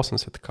 dosežeš zdaj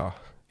 80K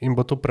in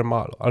bo to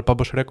premalo, ali pa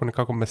boš rekel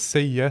nekako,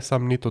 sej je,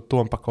 sam ni to,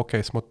 ampak ok,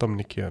 smo tam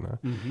nekje, ne.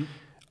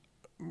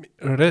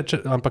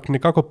 Ampak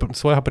nekako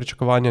svojega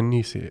pričakovanja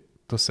nisi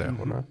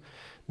dosegel, ne.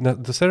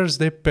 Dosežeš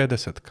zdaj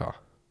 50K.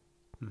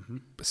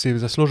 Si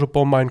zaslužil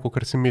pol manj, kot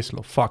si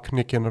mislil,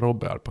 nekaj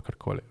narobe ali pa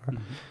karkoli.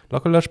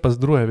 Lahko gledaš pa z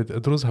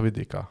drugega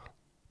vidika.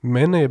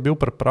 Mene je bil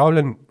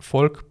pripravljen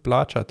folk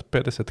plačati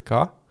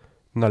 50K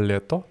na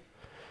leto,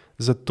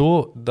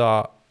 zato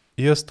da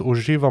jaz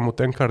uživam v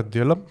tem, kar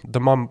delam, da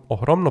imam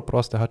ogromno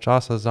prostega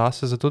časa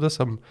zase, zato da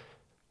sem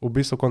v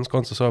bistvu konec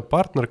koncev svojo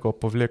partnerko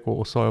povlekel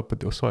v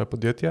svoje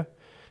podjetje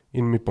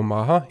in mi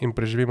pomaga in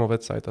preživimo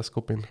več sajta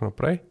skupaj in tako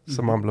naprej.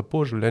 Sem imam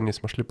lepo življenje,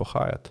 smo šli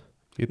pohajati.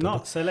 No,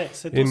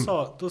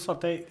 tu so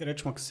te,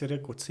 rečemo, ki si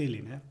rekel,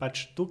 cilji, ne?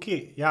 Pač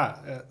tukaj,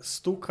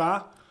 100K,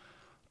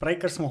 prej,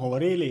 ker smo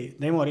govorili,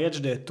 dajmo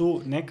reči, da je tu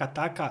neka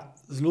taka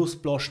zelo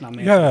splošna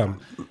metrika.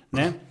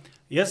 Ne?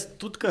 Jaz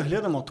tudi, ko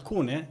gledamo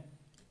tako, ne,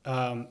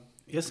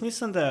 jaz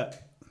mislim, da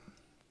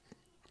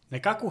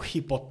nekako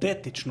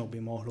hipotetično bi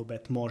moglo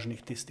biti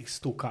možnih tistih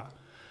 100K.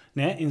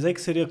 Ne? In zdaj,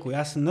 ko si rekel,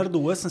 jaz sem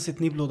naredil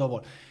 80, ni bilo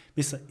dovolj.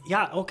 Mislim,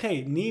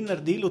 ni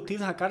naredilo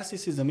tistega, kar si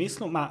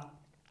zamislil,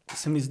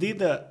 se mi zdi,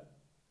 da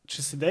če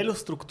si delo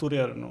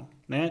strukturirano,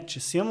 ne, če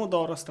si imel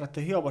dobro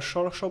strategijo, boš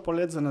šel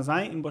polet za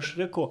nazaj in boš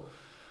rekel,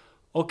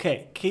 ok,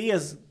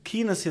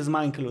 kje nas je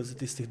zmanjkalo za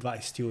tistih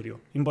 20 urjev?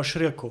 In boš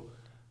rekel,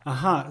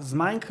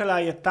 zmanjkala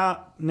je ta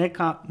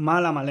neka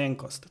mala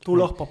malenkost, tu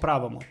lahko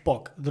popravimo,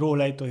 drugo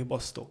leto jih bo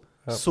 100.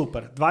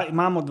 Super,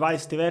 imamo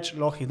 20 več,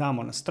 lahko jih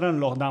damo na stran,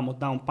 lahko damo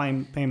down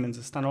payment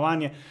za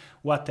stanovanje,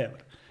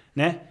 whatever.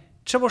 Ne?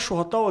 Če boš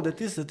ugotovil,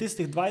 da za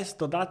tistih 20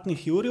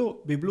 dodatnih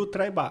jurjev bi bilo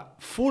treba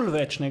ful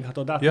več nekega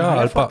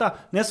dodatnega efforta,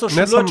 ne so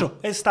še odločil,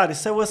 stari,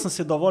 sem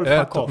si dovolj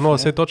fakov.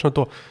 Sej točno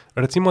to.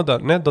 Recimo, da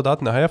ne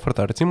dodatnega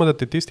efforta, recimo, da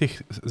ti tistih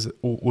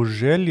v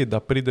želji,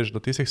 da prideš do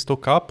tistih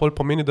 100K, pol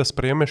pomeni, da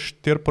sprejemeš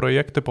 4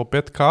 projekte po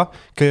 5K,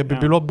 ker bi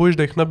bilo boljš,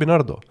 da jih ne bi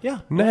naredil.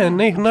 Ne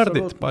jih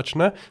narediti, pač,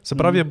 ne. Se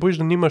pravi, je boljš,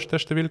 da nimaš te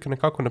številke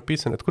nekako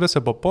napisane. Tako da se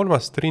popolnoma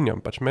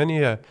strinjam, pač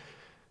meni je,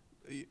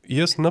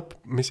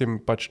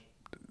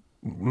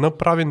 ne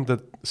pravim, da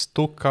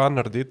 100K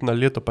narediti na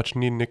leto pač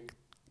ni nek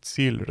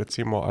cilj,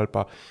 recimo, ali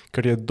pa,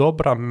 ker je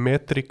dobra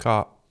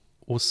metrika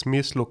v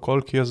smislu,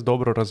 koliko jaz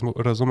dobro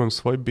razumem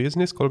svoj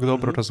biznis, koliko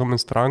dobro razumem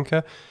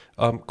stranke,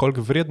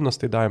 koliko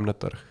vrednosti dajem na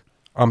trg.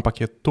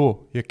 Ampak je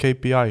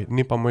KPI,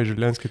 ni pa moj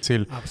življenjski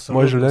cilj.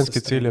 Moj življenjski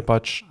cilj je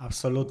pač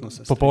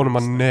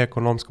popolnoma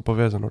neekonomsko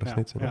povezano v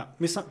resnici.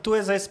 Mislim, tu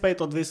je zdaj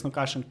spet odvisno,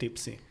 kakšen tip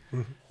si.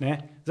 Ne?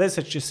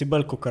 Zdaj če si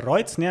bolj kot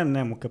rojc,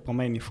 ne mu, ki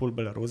pomeni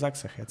fulbel ruzak,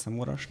 se hecam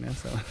uraš, ne?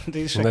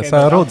 Ne,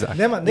 sam ruzak.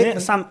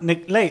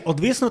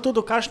 Odvisno tudi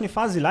v kakšni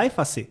fazi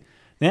lajfa si.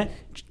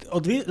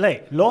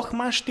 Lahko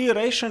imaš ti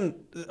rešen,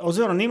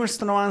 oziroma nimaš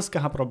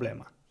stanovanjskega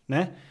problema.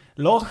 Ne?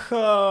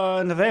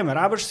 ne vem,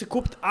 rabiš si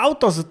kupiti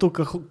avto zato,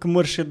 ki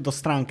moraš iti do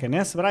stranke,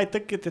 ne? Se pravi,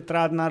 tako ti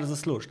treba denar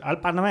zaslužiti. Ali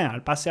pa ne vem,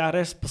 ali pa si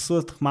res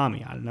posuditi k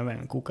mami, ali ne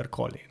vem,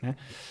 kukarkoli, ne?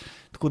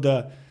 Tako da,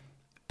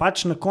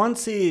 pač na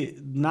konci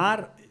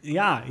denar,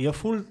 je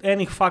ful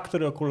enih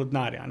faktorjev okoli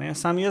denarja, ne?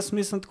 Sam jaz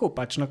mislim tako,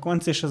 pač na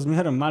konci še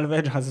zmeraj malo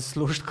več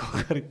zaslužiti,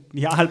 kot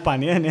ali pa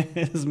ne?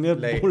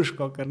 Zmeraj boljš,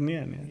 kot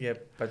ne? Je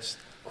pač,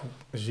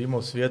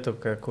 živimo v svetu,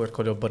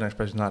 kakorkoli obrneš,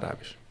 pač denar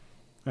rabiš.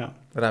 Ja.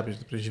 Rabiš,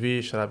 da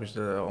preživiš, rabiš,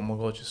 da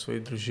omogočiš svoji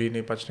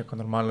družini, pač neko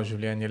normalno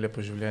življenje,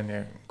 lepo življenje,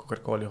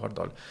 kakorkoli hor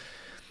dol.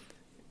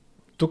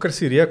 To, kar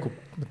si rekel,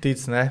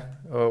 Matic, ne,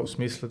 v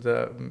smislu,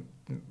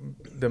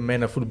 da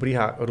mene ful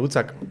briha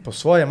Rucak, po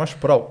svoje imaš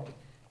prav.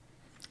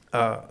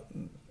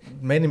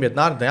 Meni je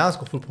denar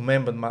dejansko ful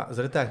pomemben,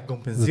 zaradi tega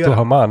kompenzira. Zato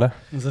ga ima, ne?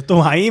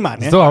 Zato ga ima,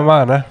 ne? Zato ga ima,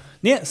 ne?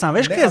 Ne, sam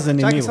veš, kaj je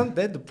zanimivo?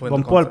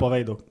 Bom pol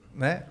povedal.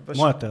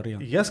 Moja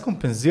teorija. Jaz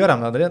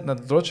kompenziram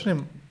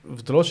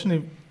v določeni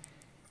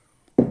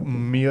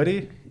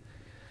meri,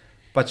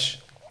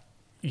 pač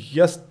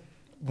jaz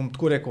bom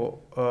tako rekel,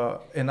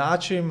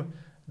 enačim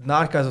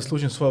denar, kaj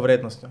zaslužim svojo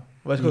vrednostjo.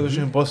 Več kot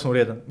zaslužim, bolj sem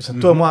vreden. Mislim,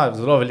 to je moja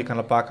zelo velika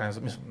napaka.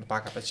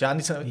 Napaka. Pač ja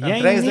nisem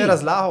Andrej zdaj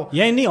razlagal.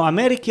 Ni, v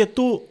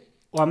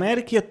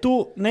Ameriki je tu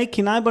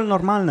nekaj najbolj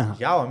normalnega.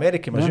 Ja, v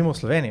Ameriki, živimo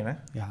v Sloveniji, ne?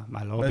 Ja,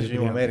 malo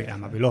živimo v Ameriki.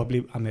 Ja, bilo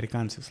bi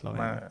Amerikanci v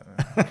Sloveniji.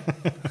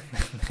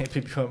 Ne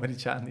bi bil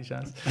Američan, ni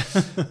šans.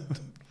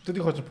 Tudi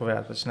hočem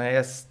povedati, pač, ne,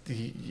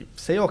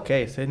 vse je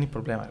okej, vse ni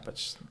problema.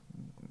 Pač,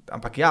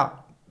 ampak ja,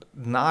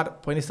 denar,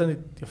 po eni strani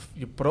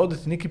je prav, da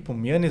ti nekaj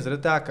pomeni,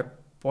 zaradi tega, ker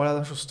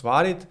pogledaš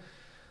ustvariti,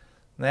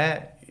 ne,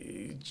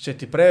 če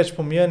ti preveč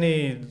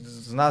pomeni,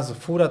 zna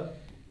zafurati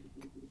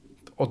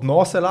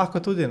odnose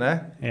lahko tudi, ne,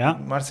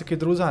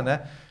 marsikaj druga, ne,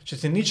 če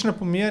ti nič ne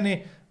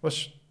pomeni,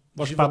 boš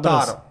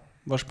životaro.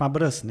 Boš pa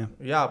brez, ne.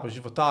 Ja, boš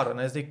životaro,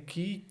 ne, zdaj,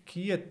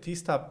 ki je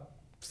tista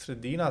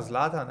sredina,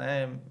 zlata,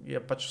 ne, je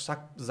pač vsak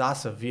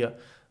zase vija.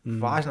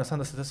 Važno je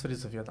samo, da se te stvari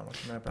zavedamo.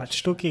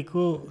 Pač tukaj,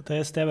 ko te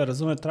jaz tebe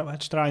razumem,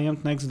 treba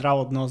imeti nek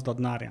zdrav odnos do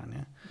denarja,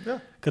 ne. Ja.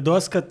 Ker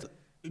doskrat,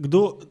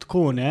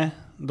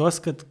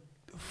 doskrat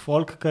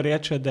folk, ki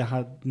reče, da ga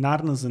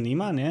denar ne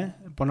zanima, ne,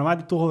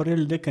 ponavadi to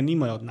govorijo ljudje, ki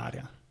nimajo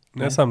denarja.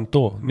 Ne samo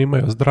to,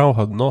 nimajo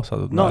zdravega odnosa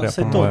do denarja. No,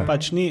 se to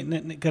pač ni,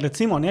 ker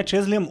recimo, ne,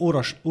 če jaz gledam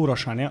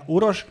Uroša, ne,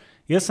 Uroš,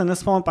 jaz se ne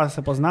spomnim, pa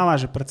se poznava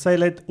že precej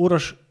let,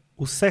 Uroš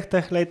vseh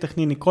teh letih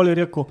ni nikoli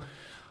rekel,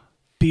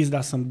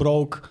 pizda sem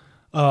broke,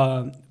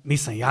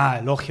 mislim,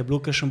 lahko je bil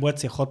kakšen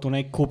bojec, je hotel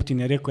nekaj kupiti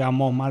in je rekel,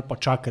 moram malo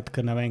počakati,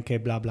 ker ne vem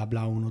kaj, bla, bla,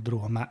 bla, ono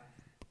drugo.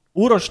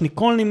 Uroš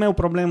nikoli ni imel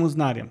problemu z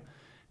denarjem,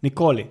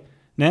 nikoli,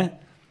 ne,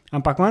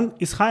 ampak on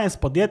izhaja iz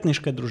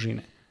podjetniške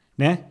družine,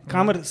 ne,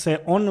 kamer se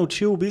je on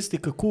naučil v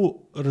bistvu, kako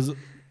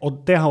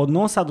od tega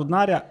odnosa do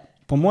denarja,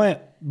 po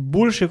moje,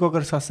 boljši,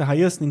 kot so se ga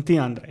jaz in ti,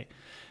 Andrej.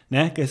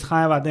 Ne, ki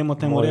izhajava, dajmo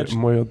temu reči.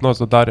 Moj odnos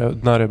do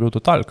denarja je bil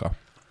totalka.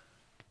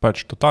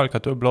 Pač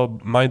totalka, to je bilo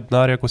manj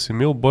denarja, ko si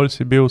imel, bolj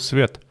si bil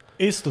svet.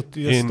 Isto,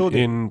 jaz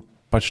tudi. In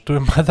pač to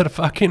je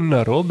motherfucking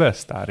narobe,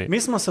 stari. Mi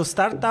smo se v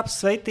startup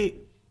sveti,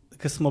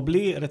 ki smo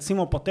bili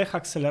recimo po teh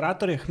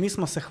akceleratorjih, mi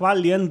smo se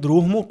hvalili en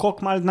drugmu,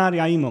 koliko malo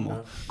denarja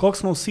imamo,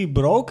 koliko smo vsi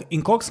broke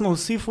in koliko smo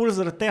vsi ful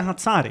zaradi tega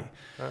cari.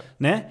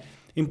 Ne?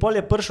 In pol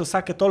je prišel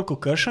vsake toliko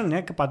kršen,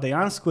 ki pa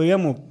dejansko je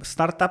mu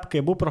startup,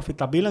 ki je bil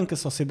profitabilen, ki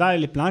so si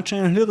dajali plače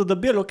in gledal, da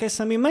bilo, kaj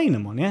se mi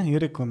menimo. In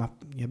rekel,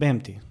 jebem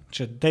ti,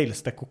 če dejli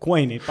ste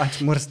kokojni, pač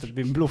morate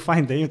bi bilo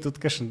fajn, da je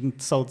tudi kakšen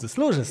sod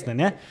zaslužeste.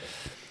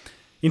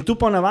 In tu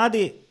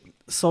ponavadi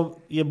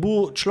je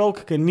bil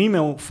človek, ki ni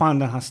imel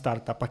fajnega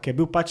startupa, ki je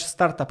bil pač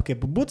startup, ki je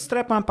bil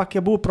bootstrap, ampak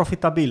je bil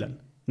profitabilen.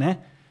 Ne?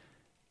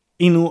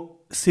 In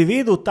si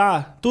videl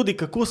tudi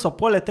kako so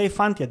pole tej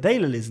fantje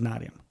delali z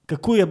denarjem.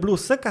 Kako je bilo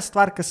vsaka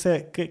stvar,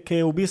 ki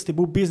je v bistvu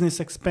bil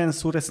business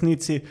expense v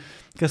resnici,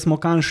 ki smo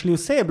kam šli,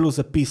 vse je bilo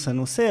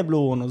zapisano, vse je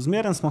bilo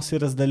zmeren smo si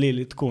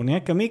razdelili tako,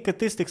 ne, ker mi, ki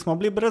tistih smo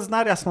bili brez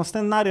denarja, smo s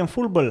tem denarjem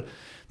ful bolj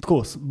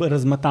tako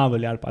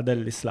razmatavali ali pa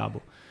delali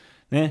slabo,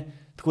 ne,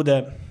 tako da,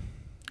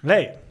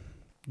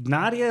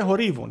 denar je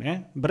gorivo, ne,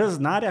 brez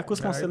denarja, ko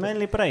smo se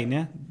menili prej,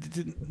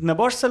 ne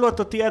boš se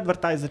lotil ti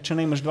advertise, če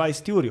ne imaš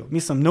 20 urjo,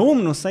 mislim,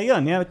 neumno se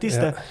je, ne,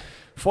 tiste,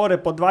 fore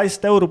po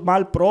 20 €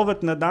 malo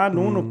provet na dan,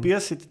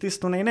 pisati,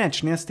 tisto ne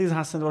neč, ne, s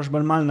tizga se boš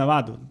bolj malo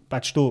navadil.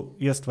 Pač tu,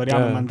 jaz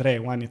verjamem Andrej,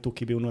 on je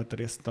tukaj bil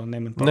noter, jaz to ne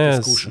imam to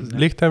izkušen.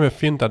 Ne, lih tem je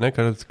finta, ne,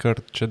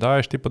 ker če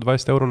daješ ti po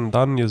 20 € na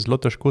dan, je zelo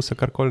težko se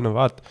karkoli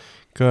navaditi,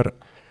 ker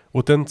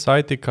v tem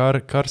cajti,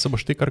 kar se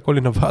boš ti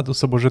karkoli navadil,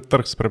 se bo že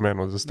trg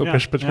spremenil.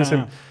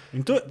 Mislim,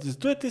 in to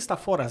je tista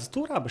fora,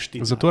 zato rabiš ti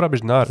denar. Zato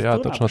rabiš denar, ja,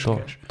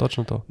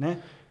 točno to. Ne?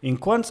 In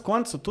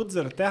koncu tudi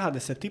zaradi tega, da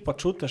se ti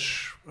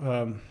počutiš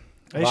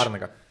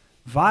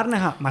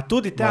varnega, ma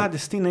tudi tega, da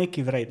si ti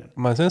nekaj vreden.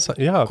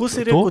 Ko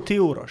si rekel ti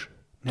Uroš?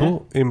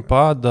 In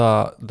pa,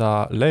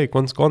 da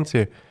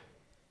konci,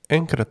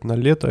 enkrat na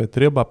leto je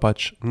treba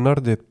pač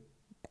narediti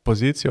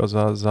pozicijo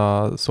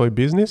za svoj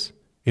biznis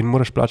in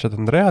moraš plačati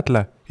Andreja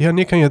tle. Ja,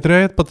 nekaj je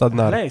treba pa ta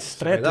denar. Lej,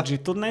 strategy,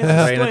 tudi ne Ja,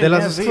 zastojno. ne dela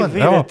zastonj,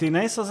 Videti,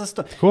 ne so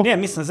zastojno. Tako. Ne,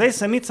 mislim, zdaj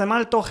se mi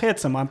malo to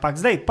hecamo, ampak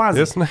zdaj, pazi.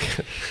 Jaz ne.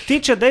 Ti,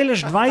 če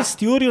delaš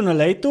 20 ur na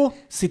letu,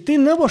 si ti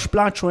ne boš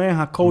plačal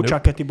enega coacha,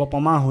 ki ti bo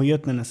pomagal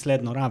iti na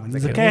naslednjo raven.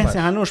 Zakaj si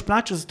ga ne boš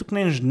plačal? Zato ker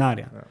ne imaš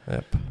denarja.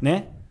 Yep. Ne?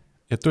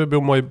 Ja, to je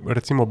bil moj,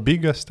 recimo,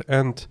 biggest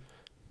and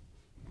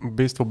v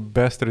bistvu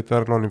best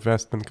return on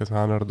investment, ki sem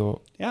ga naredil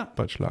Ja.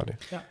 pač lani.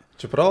 Ja.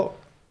 Čeprav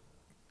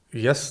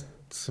jaz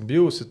sem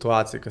bil v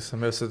situaciji, ko sem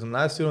imel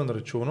 17 evrov na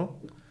računu.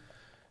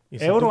 in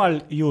sem Euro tu-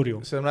 ali jurju?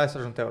 17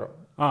 evrov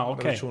A, na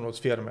ok. računu od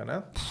firme. Ne?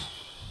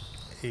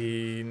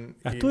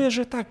 Ja, tu je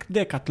že tak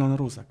dekatlon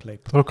ruzak,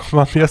 lep. Toliko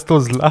imam jaz to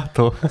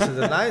zlato.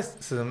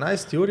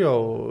 17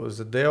 evrov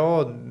za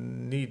DO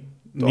ni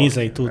to, Ni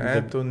zdaj tu,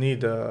 ne, to ni,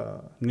 da...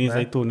 Ni ne.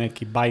 zdaj tu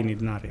neki bajni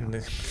denar. Ja.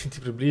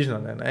 Niti približno.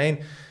 Ne.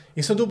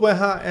 In sem dobil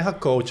enega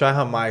coacha,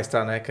 enega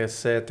majstra, ne, ki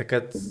se je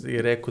takrat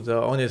je rekel,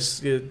 da on je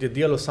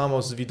delal samo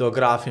z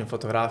videografi in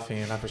fotografi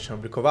in napačni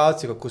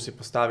oblikovalci, kako si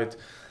postaviti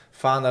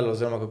funnel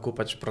oziroma kako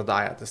pač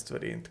prodajati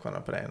stvari in tako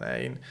naprej.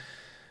 Ne.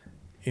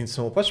 In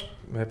sem mu pač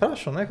me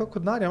vprašal, ne, koliko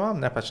denarja imam,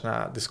 ne pač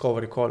na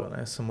Discovery Callu.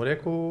 Sem mu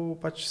rekel,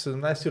 pač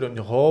 17 evrov,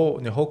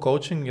 njegov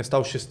coaching je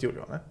stal 6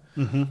 evrov,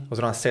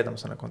 oziroma 7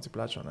 sem na konci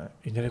plačal. Ne.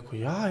 In je rekel,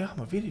 ja,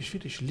 ma vidiš,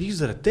 lih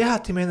zaradi tega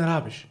ti me ne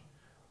rabiš.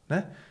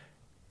 Ne.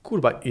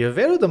 Kurba, je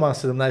vedel, da imam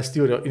 17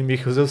 evrov in mi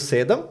jih vzel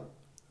 7,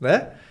 ne.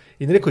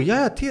 In je rekel,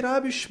 ja, ti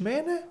rabiš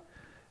mene,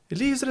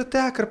 lih zaradi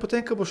tega, ker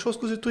potem, ko boš šel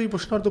skozi tu, jih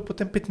boš naredil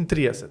potem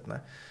 35, ne.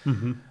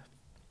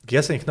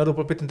 Jaz sem jih naredil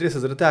po 35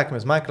 zaradi tega, ker me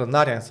zmanjkalo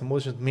denarja in sem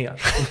možen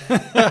odmijati.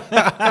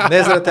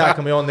 Ne zaradi tega,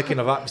 ker me je on nekaj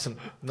navadil. Mislim,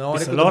 no,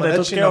 Mislim, da je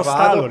to kaj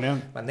ostalo, ne?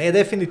 Ne,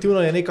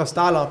 definitivno je nekaj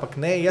ostalo, ampak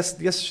ne, jaz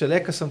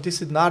šele, ker sem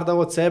tisti denar dal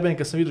od sebe in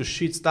ker sem videl,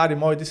 shit, stari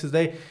moj, ti si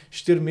zdaj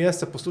 4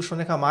 mesece poslušal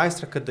neka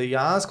majstra, ki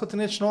dejansko ti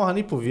nič noga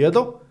ni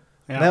povedal,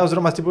 Ja. ne,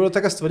 oziroma ti povedal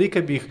taka stvari,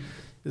 ki bi jih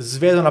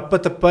zvedel na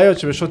PTP-ju,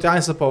 če bi šel tja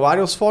in se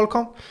povarjal s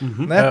folkom,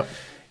 ne. Ja.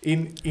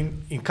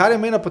 In kar je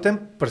mene potem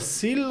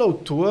prisililo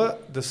v to,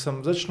 da sem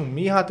začel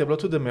mihati, je bilo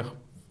tudi, da mi je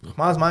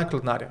malo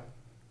zmanjkalo denarja.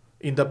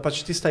 In da pač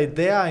tista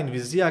ideja in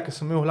vizija, ki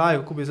sem imel v glavi,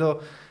 kako bi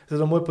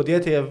zdaj moje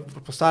podjetje je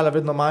postala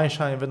vedno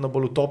manjša in vedno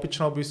bolj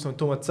utopična, v bistvu in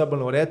to med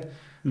seboj ured,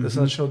 da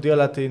sem začel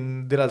delati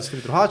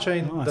stvari drugače.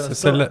 In No, da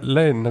Se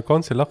na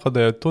koncu lahko,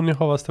 da je to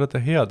njihova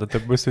strategija, da te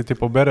v bistvu ti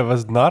pobere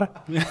vas denar,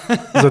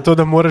 zato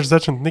da moraš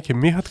začeti nekaj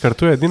mihati, ker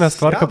to je edina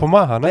stvar, ki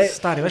pomaga. Ne?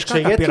 Stari, veš, Če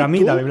je kakšna to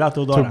piramida to, bi bila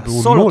tu to dol. bi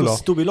bilo nulo.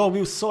 Tu bi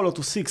bil solo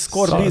to six,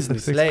 core Solo to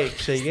business. six. Lej,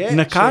 če je,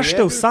 Nakažite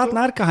če je vsa bil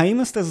denar, ki ga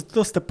imate,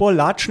 zato ste pol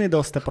lačni,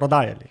 da ste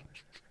prodajali.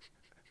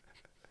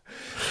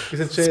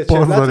 Mislim, če je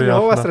Sponzorji,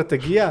 njihova Afna.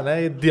 strategija,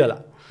 ne, je dela.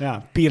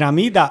 Ja,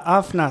 piramida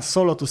afna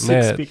solo to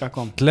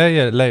six.com. Tle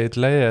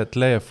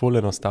je ful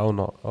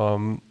enostavno.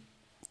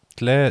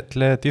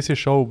 Ti si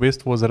šel v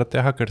bistvu zaradi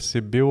tega, ker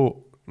si bil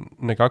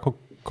nekako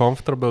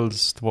comfortable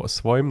s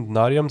svojim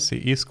denarjem, si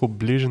iskal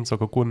bližnjico,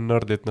 kako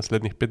narediti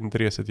naslednjih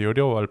 35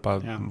 evrov ali pa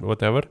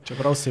whatever.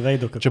 Čeprav si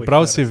vedel, kako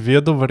Čeprav si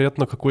vedel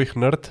verjetno, kako jih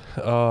narediti,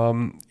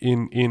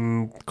 in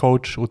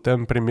coach v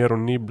tem primeru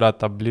ni bila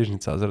ta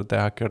bližnjica, zaradi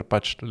tega, ker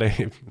pač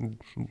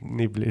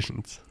ni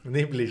bližnjic.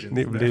 Ni bližnjic.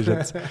 Ni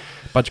bližnjic.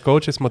 Pač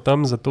coachi smo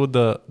tam zato,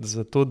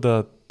 da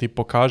ti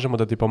pokažemo,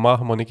 da ti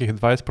pomagamo nekih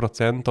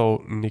 20%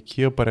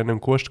 nekje pa enem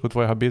koščku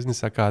tvojega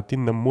biznisa, kaj ti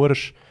ne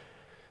moreš.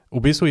 V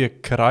bistvu je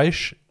krajš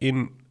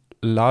in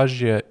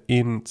lažje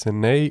in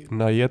cenej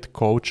najeti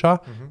coacha,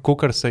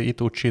 kakor se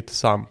iti učiti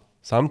sam.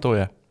 Sam to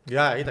je.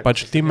 Ja, itak.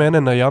 Pač ti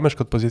mene najameš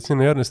kot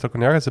pozicionirani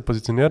strokovnjak za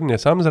pozicioniranje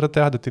samo zaradi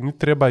tega, da ti ni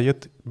treba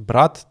jeti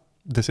brati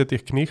 10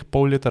 knjig,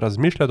 pol leta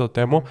razmišljati o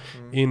temu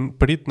in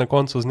priti na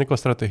koncu z neko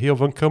strategijo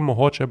ven, kam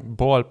mogoče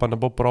bo ali pa ne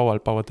bo prav ali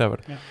pa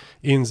whatever. Ja.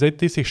 In zdaj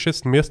tistih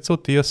 6 mesecev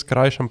ti jaz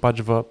skrajšam pač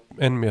v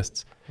en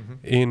mesec.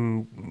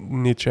 In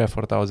nič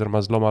efforta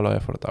oziroma zelo malo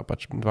efforta,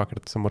 pač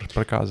dvakrat se moraš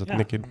prikazati,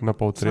 neki na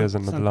pol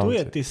trezen na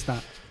delavnici.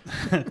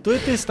 Tu je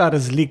tista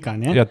razlika,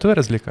 ne? Ja, to je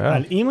razlika, ja.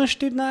 Ali imaš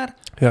ti denar,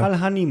 Ja. ali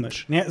ga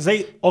nimaš. Ne?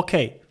 Zdaj, ok,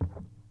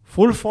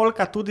 full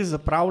folka tudi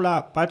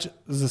zapravlja pač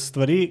za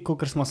stvari,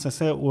 kot smo se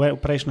v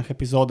prejšnjih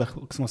epizodah,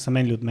 ko smo se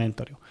menili od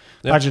mentorjev.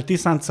 Ja. Pač, že ti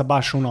sam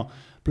sabaš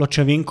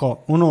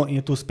pločevinko,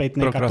 je tu spet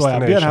neka tvoja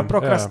bira,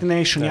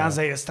 procrastination, ja,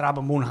 zdaj je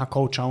strabam unha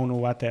coacha,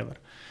 whatever.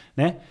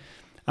 Ne?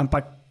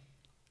 Ampak,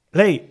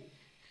 lej,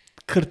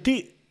 ker ti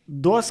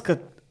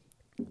doskrat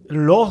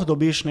lahko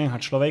dobiš nekaj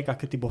človeka,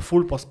 ki ti bo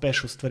ful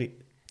pospešil stvari.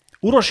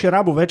 Uroš je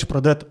rabu več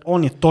prodati,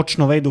 on je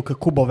točno vedel,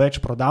 kako bo več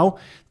prodal,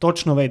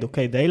 točno vedel,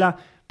 kaj dela,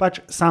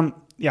 pač sam,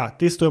 ja,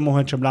 tisto je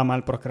mogoče bila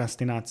malo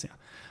prokrastinacija.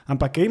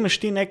 Ampak, ker imaš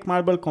ti nek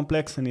malo bolj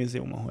kompleksen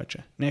izziv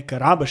mogoče,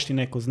 ker rabiš ti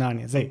neko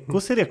znanje. Zdaj, ko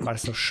si rekel,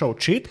 ali si šel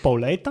učiti pol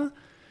leta,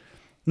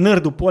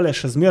 naredil pole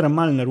še zmeraj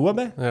malo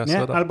narobe, Ja,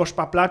 ali boš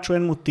pa plačal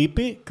enemu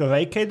tipi, ki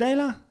ve, kaj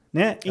dela,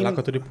 ne, in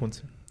Lahko tudi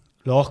punci.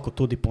 lahko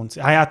tudi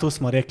punci. A ja, tu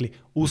smo rekli,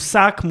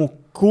 vsakmu,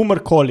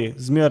 kumrkoli,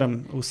 zmeraj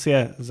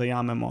vse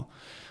zajamemo.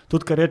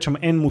 Tudi, kar rečem,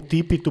 enemu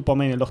tipi, tu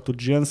pomeni lahko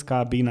tudi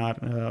ženska, binar,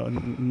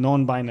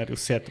 non-binary,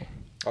 vse to.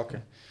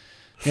 Okay.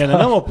 Ja, da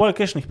ne bomo pol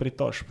kakšnih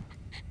pritožb.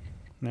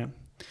 Ne.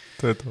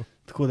 To je to.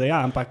 Tako da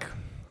ja, ampak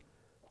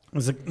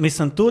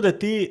mislim tudi, da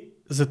ti,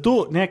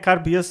 zato, ne,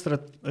 kar bi jaz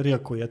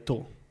rekel, je to.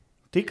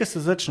 Ti, ki se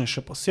začneš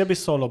še posebej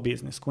solo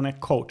biznis, ko nek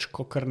coach,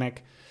 ko kar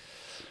nek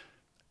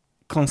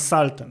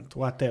consultant,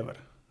 whatever.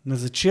 Na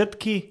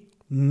začetki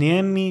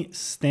njemi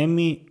s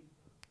temi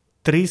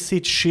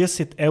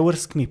 30-60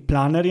 evrskimi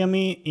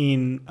planerjami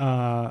in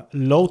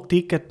low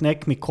ticket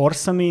nekimi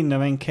korsami, ne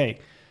vem kaj.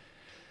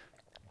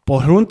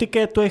 Pohrunti,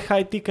 to je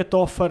high ticket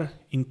offer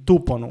in tu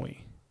ponuji.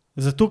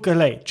 Zato, ker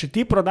če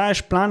ti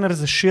prodajaš planer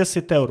za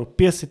 60 evrov,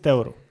 50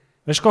 evrov,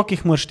 veš, koliko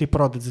jih moraš ti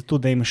prodati, zato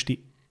da imaš ti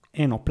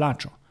eno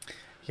plačo.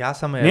 Ja,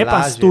 samo je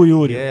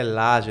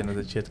lažje na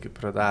začetku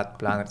prodati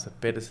planer za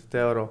 50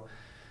 evrov,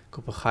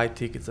 ko pa high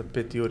ticket za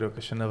 5 evrov,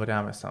 ki še ne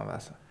verjame sam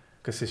vase.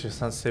 Ker si še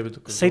sam sebi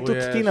dokazuješ.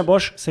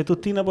 Sej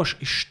tudi ti ne boš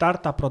iz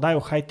štarta prodajal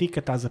high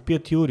ticketa za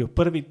 5 evrov.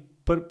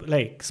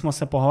 Smo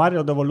se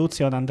pogovarjali o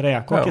evoluciji od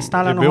Andreja. Koliko je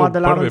stala nova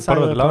delavnica?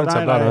 Prva delavnica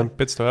je bila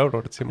 500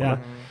 evrov, recimo.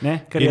 Ja, ne?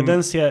 Ker je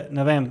danes je,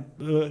 ne vem,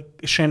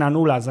 še ena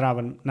nula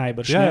zraven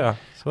najbrž. Ja,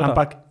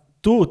 ampak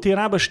tu ti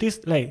rabiš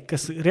ker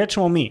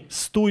rečemo mi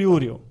 100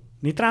 evrov.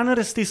 Ni treba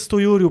narediti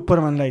 100 evrov v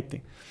prvem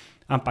leti.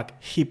 Ampak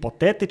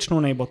hipotetično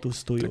ne bo tu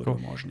 100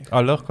 evrov možnih.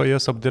 A lahko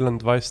jaz obdelam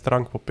 20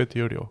 strank po 5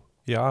 evrov?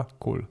 Ja,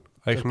 cool.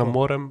 A jih ne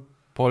morem,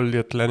 pol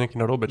je tle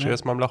nekaj narobe. Če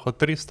jaz imam lahko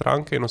 3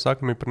 stranke in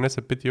vsak mi prinese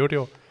 5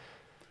 evrov,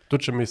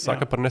 tudi če mi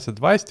vsaka prinese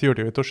 20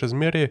 evrov, je to še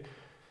zmeri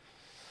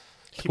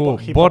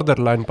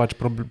borderline pač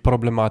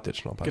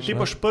problematično. Ker ti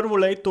boš prvo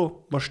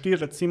leto, boš ti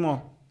recimo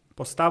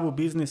postavil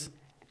biznis,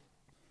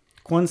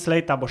 konc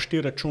leta boš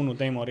ti računal,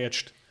 dajmo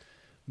reči,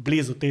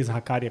 blizu tega,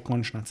 kar je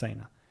končna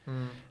cena.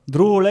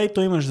 Drugo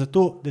leto imaš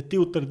zato, da ti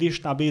utrdiš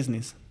ta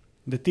biznis,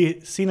 da ti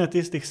si na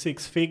tistih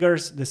 6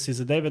 figures, da si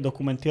zadeve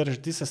dokumentiraš,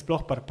 da ti se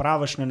sploh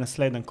pripraviš na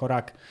naslednji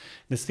korak,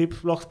 da si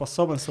sploh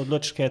sposoben se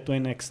odločiti, kaj je to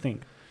next thing.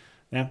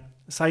 Ne?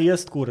 Saj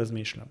jaz tako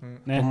razmišljam.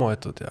 Ne? Po moje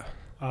tudi, ja.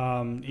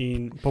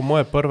 Po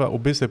moje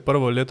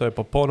prvo leto je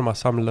popolnoma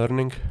sam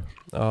learning.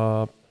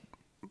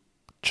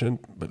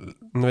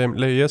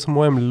 Jaz v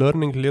mojem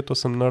learning letu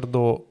sem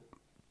naredil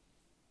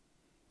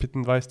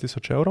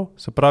 25,000 evrov,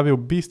 se pravi v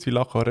bistvu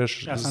lahko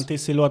reš... Ja, sem ti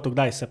si lotil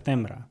kdaj,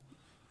 septembra?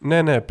 Ne,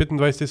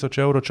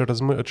 25,000 evrov,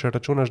 če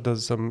računaš, da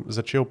sem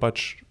začel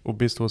pač v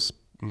bistvu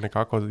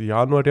nekako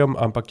januarjem,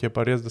 ampak je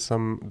pa res, da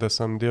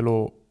sem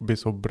delal v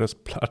bistvu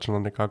brezplačno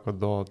nekako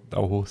do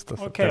avgusta,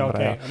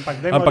 septembra.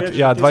 Okay. Ampak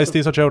ja,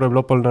 20,000 evrov je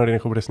bilo pol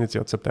narejenih v resnici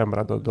od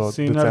septembra do decembra.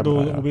 Si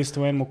naredil v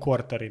bistvu enemu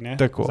kvartari, ne?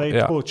 Tako, zdaj,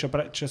 ja. Tako,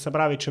 če se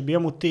pravi, če bi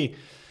imel ti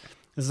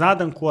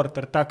zadnji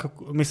kvartar,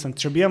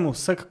 če bi imel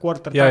vsak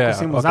kvartar,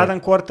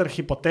 zadnji kvartar,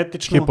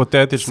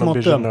 hipotetično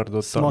bi že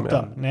naredil smo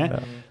tam. Ja.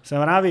 Se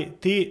pravi,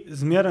 ti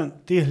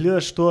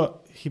gledaš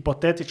to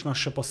hipotetično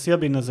še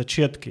posebej na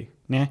začetki,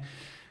 ne?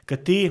 Ker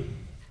ti,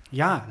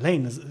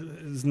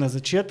 na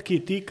začetki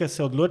ti, ki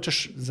se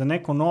odločiš za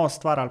neko novo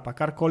stvar ali pa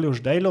karkoli v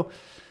ždejlu,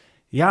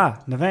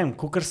 ne vem,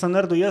 kakor sem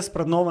naredil jaz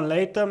pred novim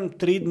letom,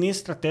 3 dni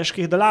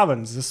strateških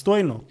delaven,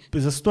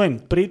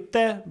 zastojn,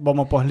 pridite,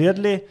 bomo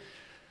pogledali,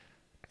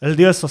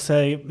 ljudje so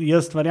se,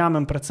 jaz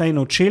verjamem, precej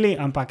naučili,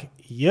 ampak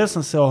jaz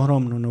sem se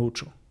ogromno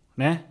naučil.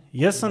 Ne?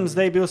 Jaz sem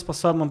zdaj bil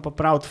sposoben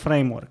popraviti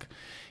framework.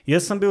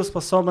 Jaz sem bil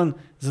sposoben,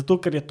 zato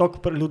ker je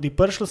toliko ljudi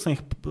prišlo, sem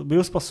jih bil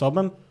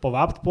sposoben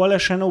povabiti pole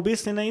še na v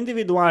bistvu na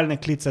individualne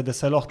klice, da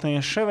se lahko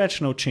še več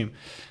naučim.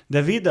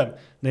 Da vidim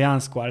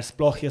dejansko, ali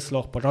sploh jaz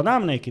lahko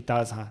prodam nekaj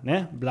tazga,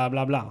 ne? Bla,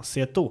 bla, bla, vse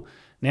je tu.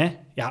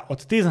 Ne? Ja,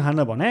 od tizga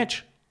ne bo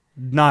neč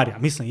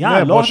denarja. Mislim,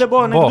 lahko da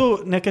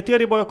bo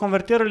nekateri bojo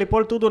konvertirali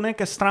pol tudi v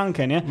neke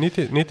stranke. Ne?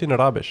 Niti ne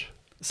rabiš.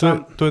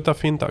 To je ta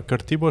finta,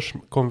 ker ti boš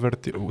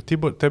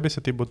tebi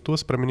se ti bo tu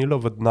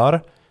spremenilo v denar,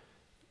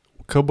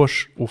 ko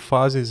boš v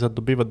fazi za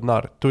dobivati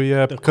denar. To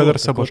je, kadar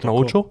se boš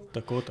naučil,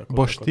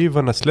 boš ti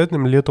v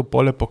naslednjem letu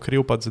pole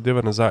pokril pa zadeve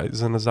nazaj.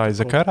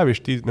 Zakaj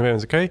rabiš ti, ne vem,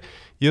 zakaj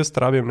jaz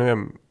rabim, ne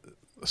vem,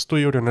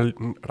 100 evrov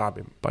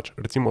rabim, pač,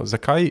 recimo,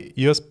 zakaj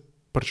jaz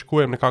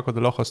pričakujem nekako,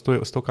 da lahko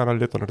 100 na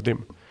leto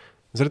naredim.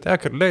 Zaradi tega,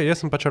 ker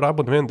jaz sem pač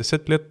rabil, ne vem,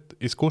 10 let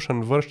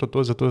izkušen vršil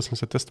to, zato da sem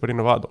se te stvari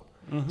navadil.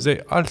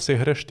 Zdaj, ali se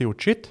greš ti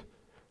učiti,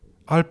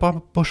 ali pa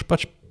boš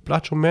pač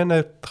plačal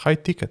mene high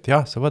ticket,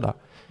 ja, seveda.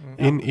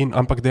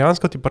 Ampak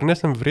dejansko ti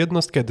prinesem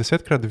vrednost, ki je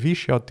 10-krat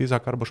višja od tega,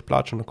 kar boš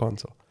plačal na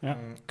koncu. Ja.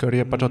 Ker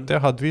je pač od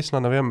tega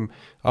odvisno, ne vem,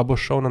 a boš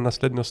šel na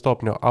naslednjo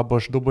stopnjo, a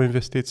boš dobil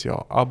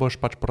investicijo, a boš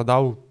pač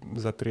prodal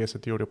za 30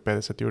 evrov,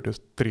 50 evrov,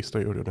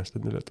 300 evrov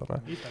naslednje leto.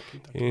 Itak.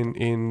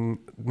 In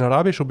ne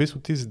rabiš v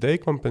bistvu ti zdaj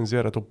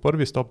kompenzirati. V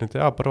prvi stopni,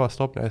 prva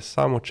stopnja je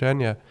samo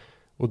učenje,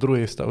 v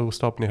drugi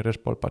stopni greš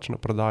pol pač na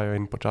prodajo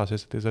in počasi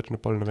se ti začne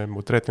pol, ne vem,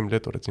 v 3.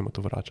 letu recimo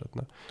to vračati.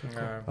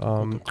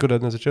 Tako da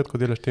na začetku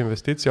delaš te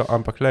investicijo,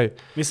 ampak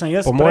mislim,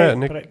 jaz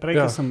prej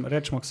ja. Sem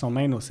rečemo, ko sem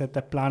omenil vse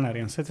te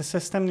planarje,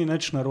 vse s tem ni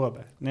nič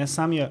narobe. Ne,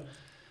 sam je,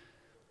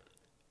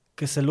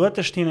 ko se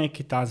loteš ti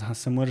nekaj tazga,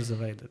 se moraš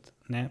zavedati.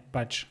 Ne,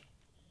 pač,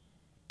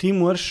 ti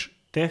moraš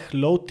teh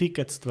low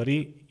ticket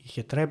stvari, jih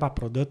je treba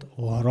prodati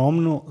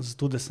ogromno,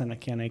 zato da se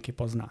nekaj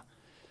pozna.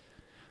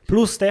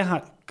 Plus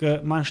tega,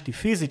 ker imaš ti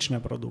fizične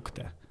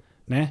produkte,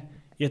 ne,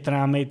 je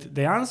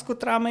dejansko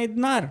treba imeti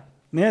denar.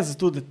 ne,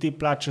 zato da ti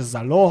plačaš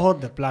zalogo,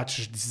 da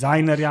plačaš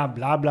dizajnerja,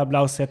 bla, bla,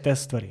 bla, vse te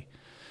stvari.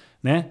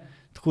 Ne?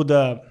 Tako da,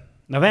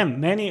 ne vem,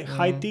 meni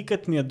high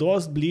ticket mi je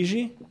dost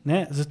bližji,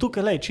 ne, zato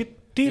ker, če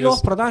ti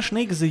lahko prodaš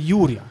nekaj za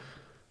Jurija,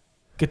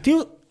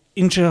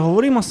 in če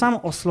govorimo samo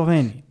o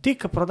Sloveniji, ti,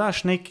 ki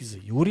prodaš nekaj za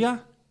Jurija,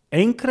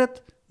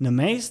 enkrat na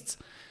mesec,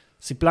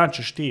 si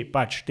plačaš ti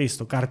pač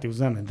tisto, kar ti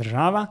vzame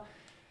država,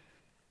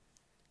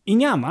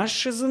 in ja, imaš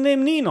še za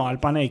najemnino ali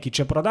pa nekaj.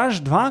 Če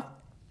prodaš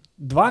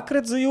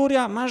dvakrat za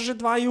Jurija, imaš že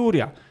 2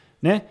 Jurija.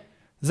 Ne?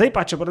 Zdaj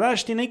pa, če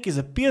prodaš ti nekaj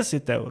za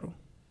 50 evrov,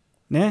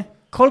 ne?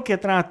 Koliko je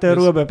treba te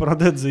robe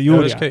prodati za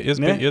Jurija?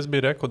 Jaz bi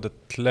rekel, da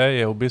tle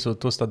je v bistvu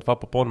to sta 2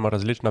 popolnoma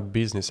različna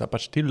biznisa.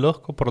 Pač ti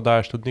lahko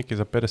prodajaš tudi nekaj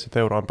za 50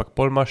 evrov, ampak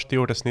pol imaš ti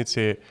v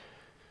resnici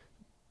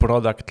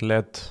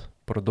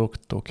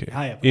produkt tukaj.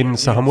 In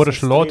se ga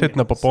moraš lotiti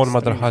na popolnoma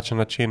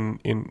drugačen način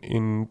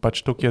in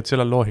pač tukaj je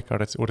cela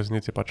logika v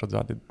resnici pač od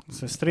zadaj.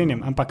 Se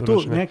strinjam, ampak tu,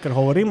 ker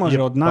govorimo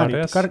že od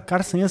denarja,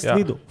 kar sem jaz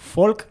videl,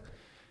 folk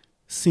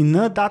si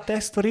ne da te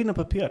stvari na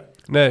papir.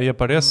 Ne, je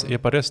pa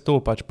res to,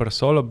 pač pri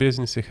solo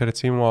biznisih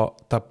recimo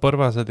ta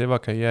prva zadeva,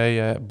 ki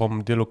je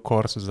bom delal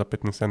kurs za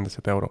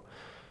 75 evrov.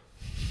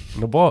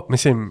 No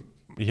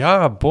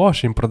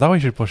boš in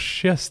prodavaš po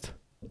 6.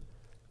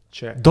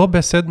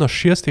 Dobesedno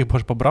 6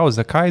 boš pobral.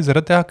 Zakaj?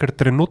 Zaradi tega, ker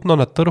trenutno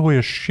na trgu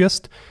je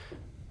 6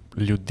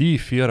 ljudi,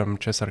 firm,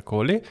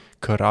 česarkoli,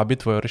 ki rabi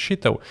tvojo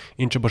rešitev.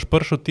 In če boš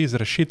prišel ti z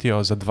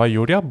rešitijo za 2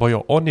 jurja, bojo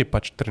oni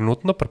pač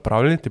trenutno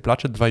pripravljeni ti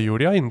plačati 2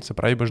 jurja in se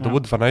pravi, boš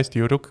dobil 12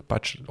 jurjev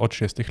pač od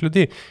 6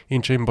 ljudi.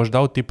 In če jim boš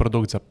dal ti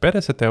produkt za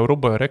 50 evrov,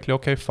 bojo rekli,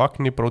 ok, fuck,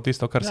 ni prav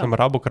tisto, kar sem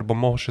rabil, ker bom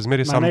mogel še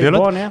zmeri sam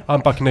delati,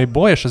 ampak naj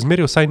bo je še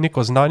zmeri vsaj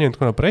neko znanje in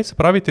tako naprej. Se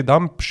pravi, ti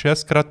dam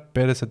 6 krat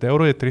 50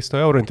 evrov je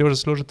 300 evrov in ti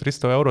boš zaslužil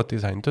 300 evrov ti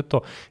za in to je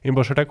to. In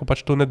boš rekel,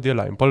 pač to ne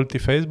dela. In pol ti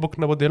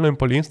Facebook ne bo delal in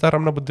pol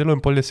Instagram ne bo delal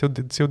in pol je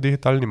cel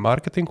digitalni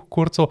marketing v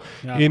kurcu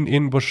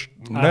in boš,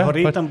 ne,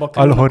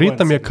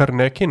 algoritem je kar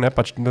neki, ne,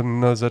 pač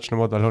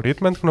začnemo od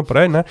algoritma in tako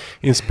naprej, ne,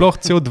 in sploh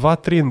cel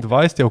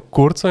 2023 je v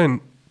kurcu in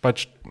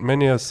pač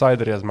meni je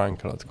ciderja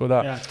zmanjkalo, tako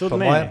da... Ja,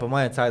 po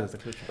moje cider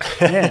zaključimo.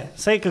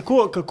 Sej,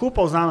 kako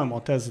pa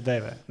vzamemo te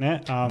zadeve?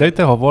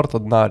 Dajte govoriti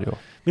o denarju.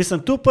 Mislim,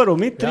 tu prvo,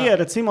 mi trije,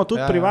 recimo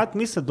tudi privat,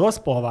 mi se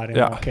dosti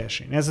pogovarjamo o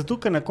keši, ne, zato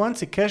ker na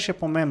konci keš je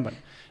pomemben.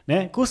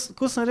 Ne,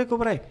 ko sem rekel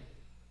prej,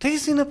 daj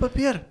si na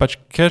papir,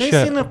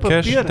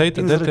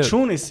 in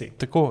zračuni si.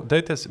 Tako,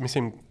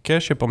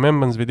 cash je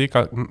pomemben z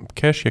vidika,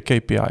 cash je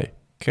KPI.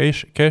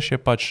 Cash je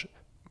pač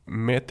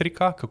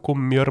metrika, kako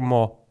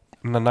merimo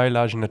na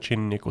najlažji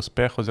način nek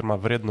uspeh oziroma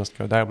vrednost,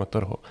 ki jo dajemo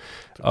trgu.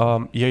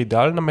 Je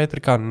idealna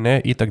metrika?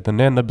 Ne, itak da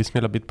ne bi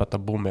smela biti pa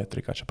tabu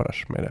metrika, če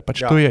praviš mene.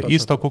 Pač tu je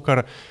isto,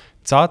 kakor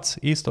CAC,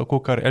 isto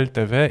kakor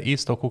LTV,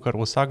 isto kakor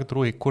vsak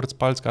drugi kurc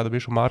palcka, da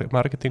biš v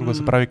marketingu,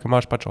 se pravi, ko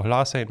imaš pač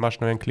oglase in imaš,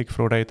 ne vem,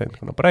 click-through rate in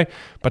tako naprej,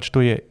 pač tu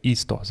je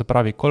isto. Se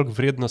pravi, koliko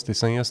vrednosti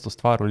sem jaz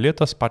ustvaril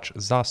letos, pač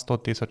za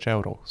 100,000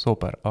 evrov.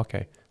 Super, ok.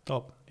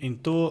 Top. In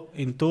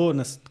to,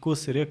 tako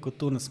si rekel,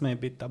 tu ne sme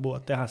biti tabu,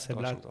 od tega se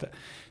blagate.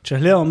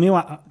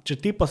 Če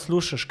ti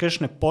poslušaš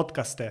kakšne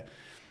podcaste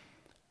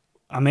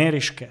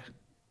ameriške,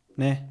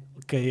 ne,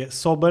 ki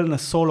so bolj na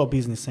solo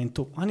biznise in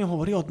tu, oni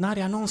govorijo od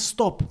denarja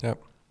non-stop.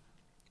 Yep.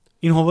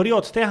 In govorijo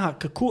od tega,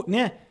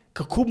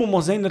 kako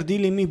bomo zdaj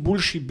naredili mi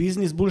boljši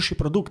biznis, boljši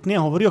produkt. Ne,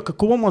 govorijo,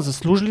 kako bomo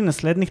zaslužili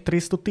naslednjih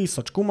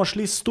 300,000, kako bomo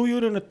šli 100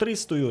 jurjev na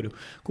 300 jurjev,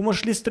 kako bomo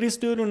šli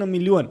 300 jurjev na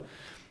milijon.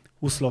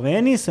 V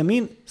Sloveniji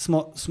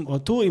smo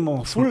tu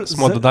imamo ful...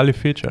 Smo dodali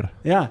feature.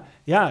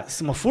 Ja,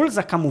 smo ful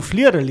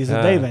zakamuflirali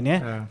zadeve,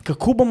 ne?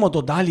 Kako bomo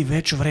dodali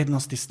več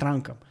vrednosti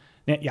strankam.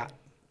 Ne, ja,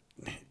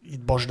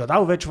 boš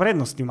dodal več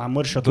vrednosti,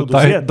 moraš jo tudi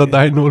vzeti.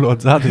 Dodaj 0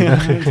 od zadnje.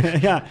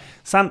 Ja,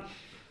 sam,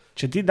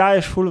 če ti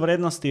daješ ful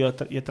vrednosti,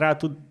 je treba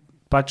tudi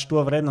pač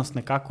tu vrednost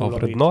nekako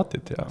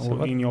vrednotiti.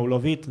 In jo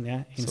uloviti,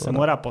 ne? In se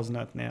mora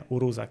poznati, ne? V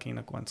ruzaki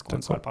na koncu,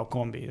 ali pa v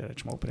kombi,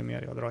 rečemo v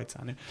primeri od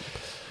rojca, ne?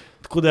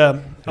 Tako da...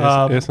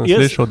 Jaz sem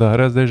slišal, da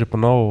gre zdaj že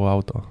ponovo v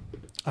avto.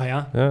 A ja?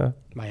 Ja.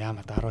 Ma ja,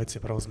 ta rojc je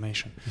prav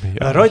zmešen.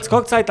 Rojc,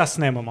 koliko cajta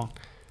snemamo?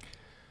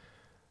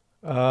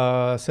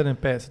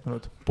 57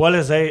 minut.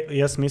 Pole zdaj,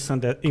 jaz mislim,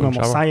 da imamo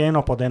vsaj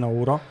eno pod 1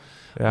 uro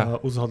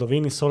v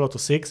zgodovini Solo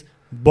to Six.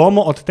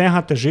 Bomo od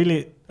tega težili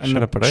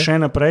še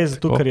naprej,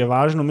 zato ker je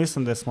važno,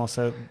 mislim, da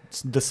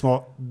smo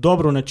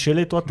dobro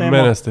načeli to temo.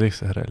 Mene ste jih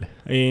se hreli.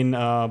 In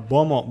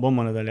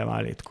bomo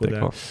nadaljevali. Tako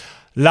da,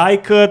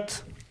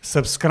 like-it,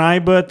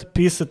 subscribe-it,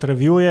 pisati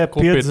review-je,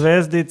 5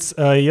 zvezdic,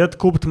 jed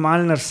kupt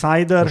Malner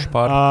cider,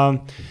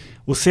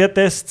 vse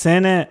te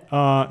scene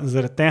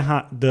zaradi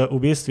tega, da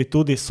v bistvu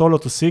tudi Solo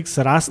to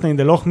Six raste in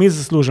da lahko mi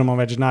zaslužimo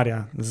več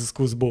denarja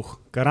skozi buh,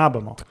 kar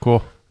rabimo.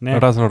 Tako,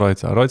 razno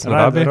rojca. Rojc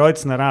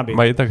ne rabi.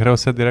 Ma itak gre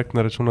vse direkt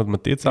na račun od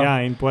Matica. Ja,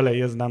 in pole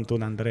jaz dam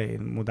tudi Andrej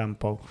in mu dam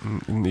pol.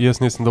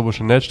 Jaz nisem dobil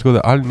še neč, tako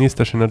da ali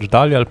niste še neč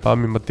dali, ali pa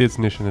mi Matic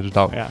ni še neč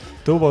dal. Ja,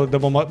 tu da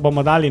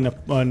bomo dali na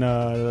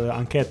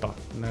anketo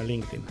na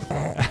LinkedIn.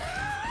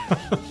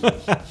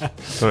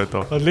 To je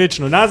to.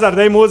 Odlično. Nazar,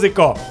 daj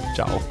muziko.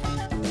 Čau.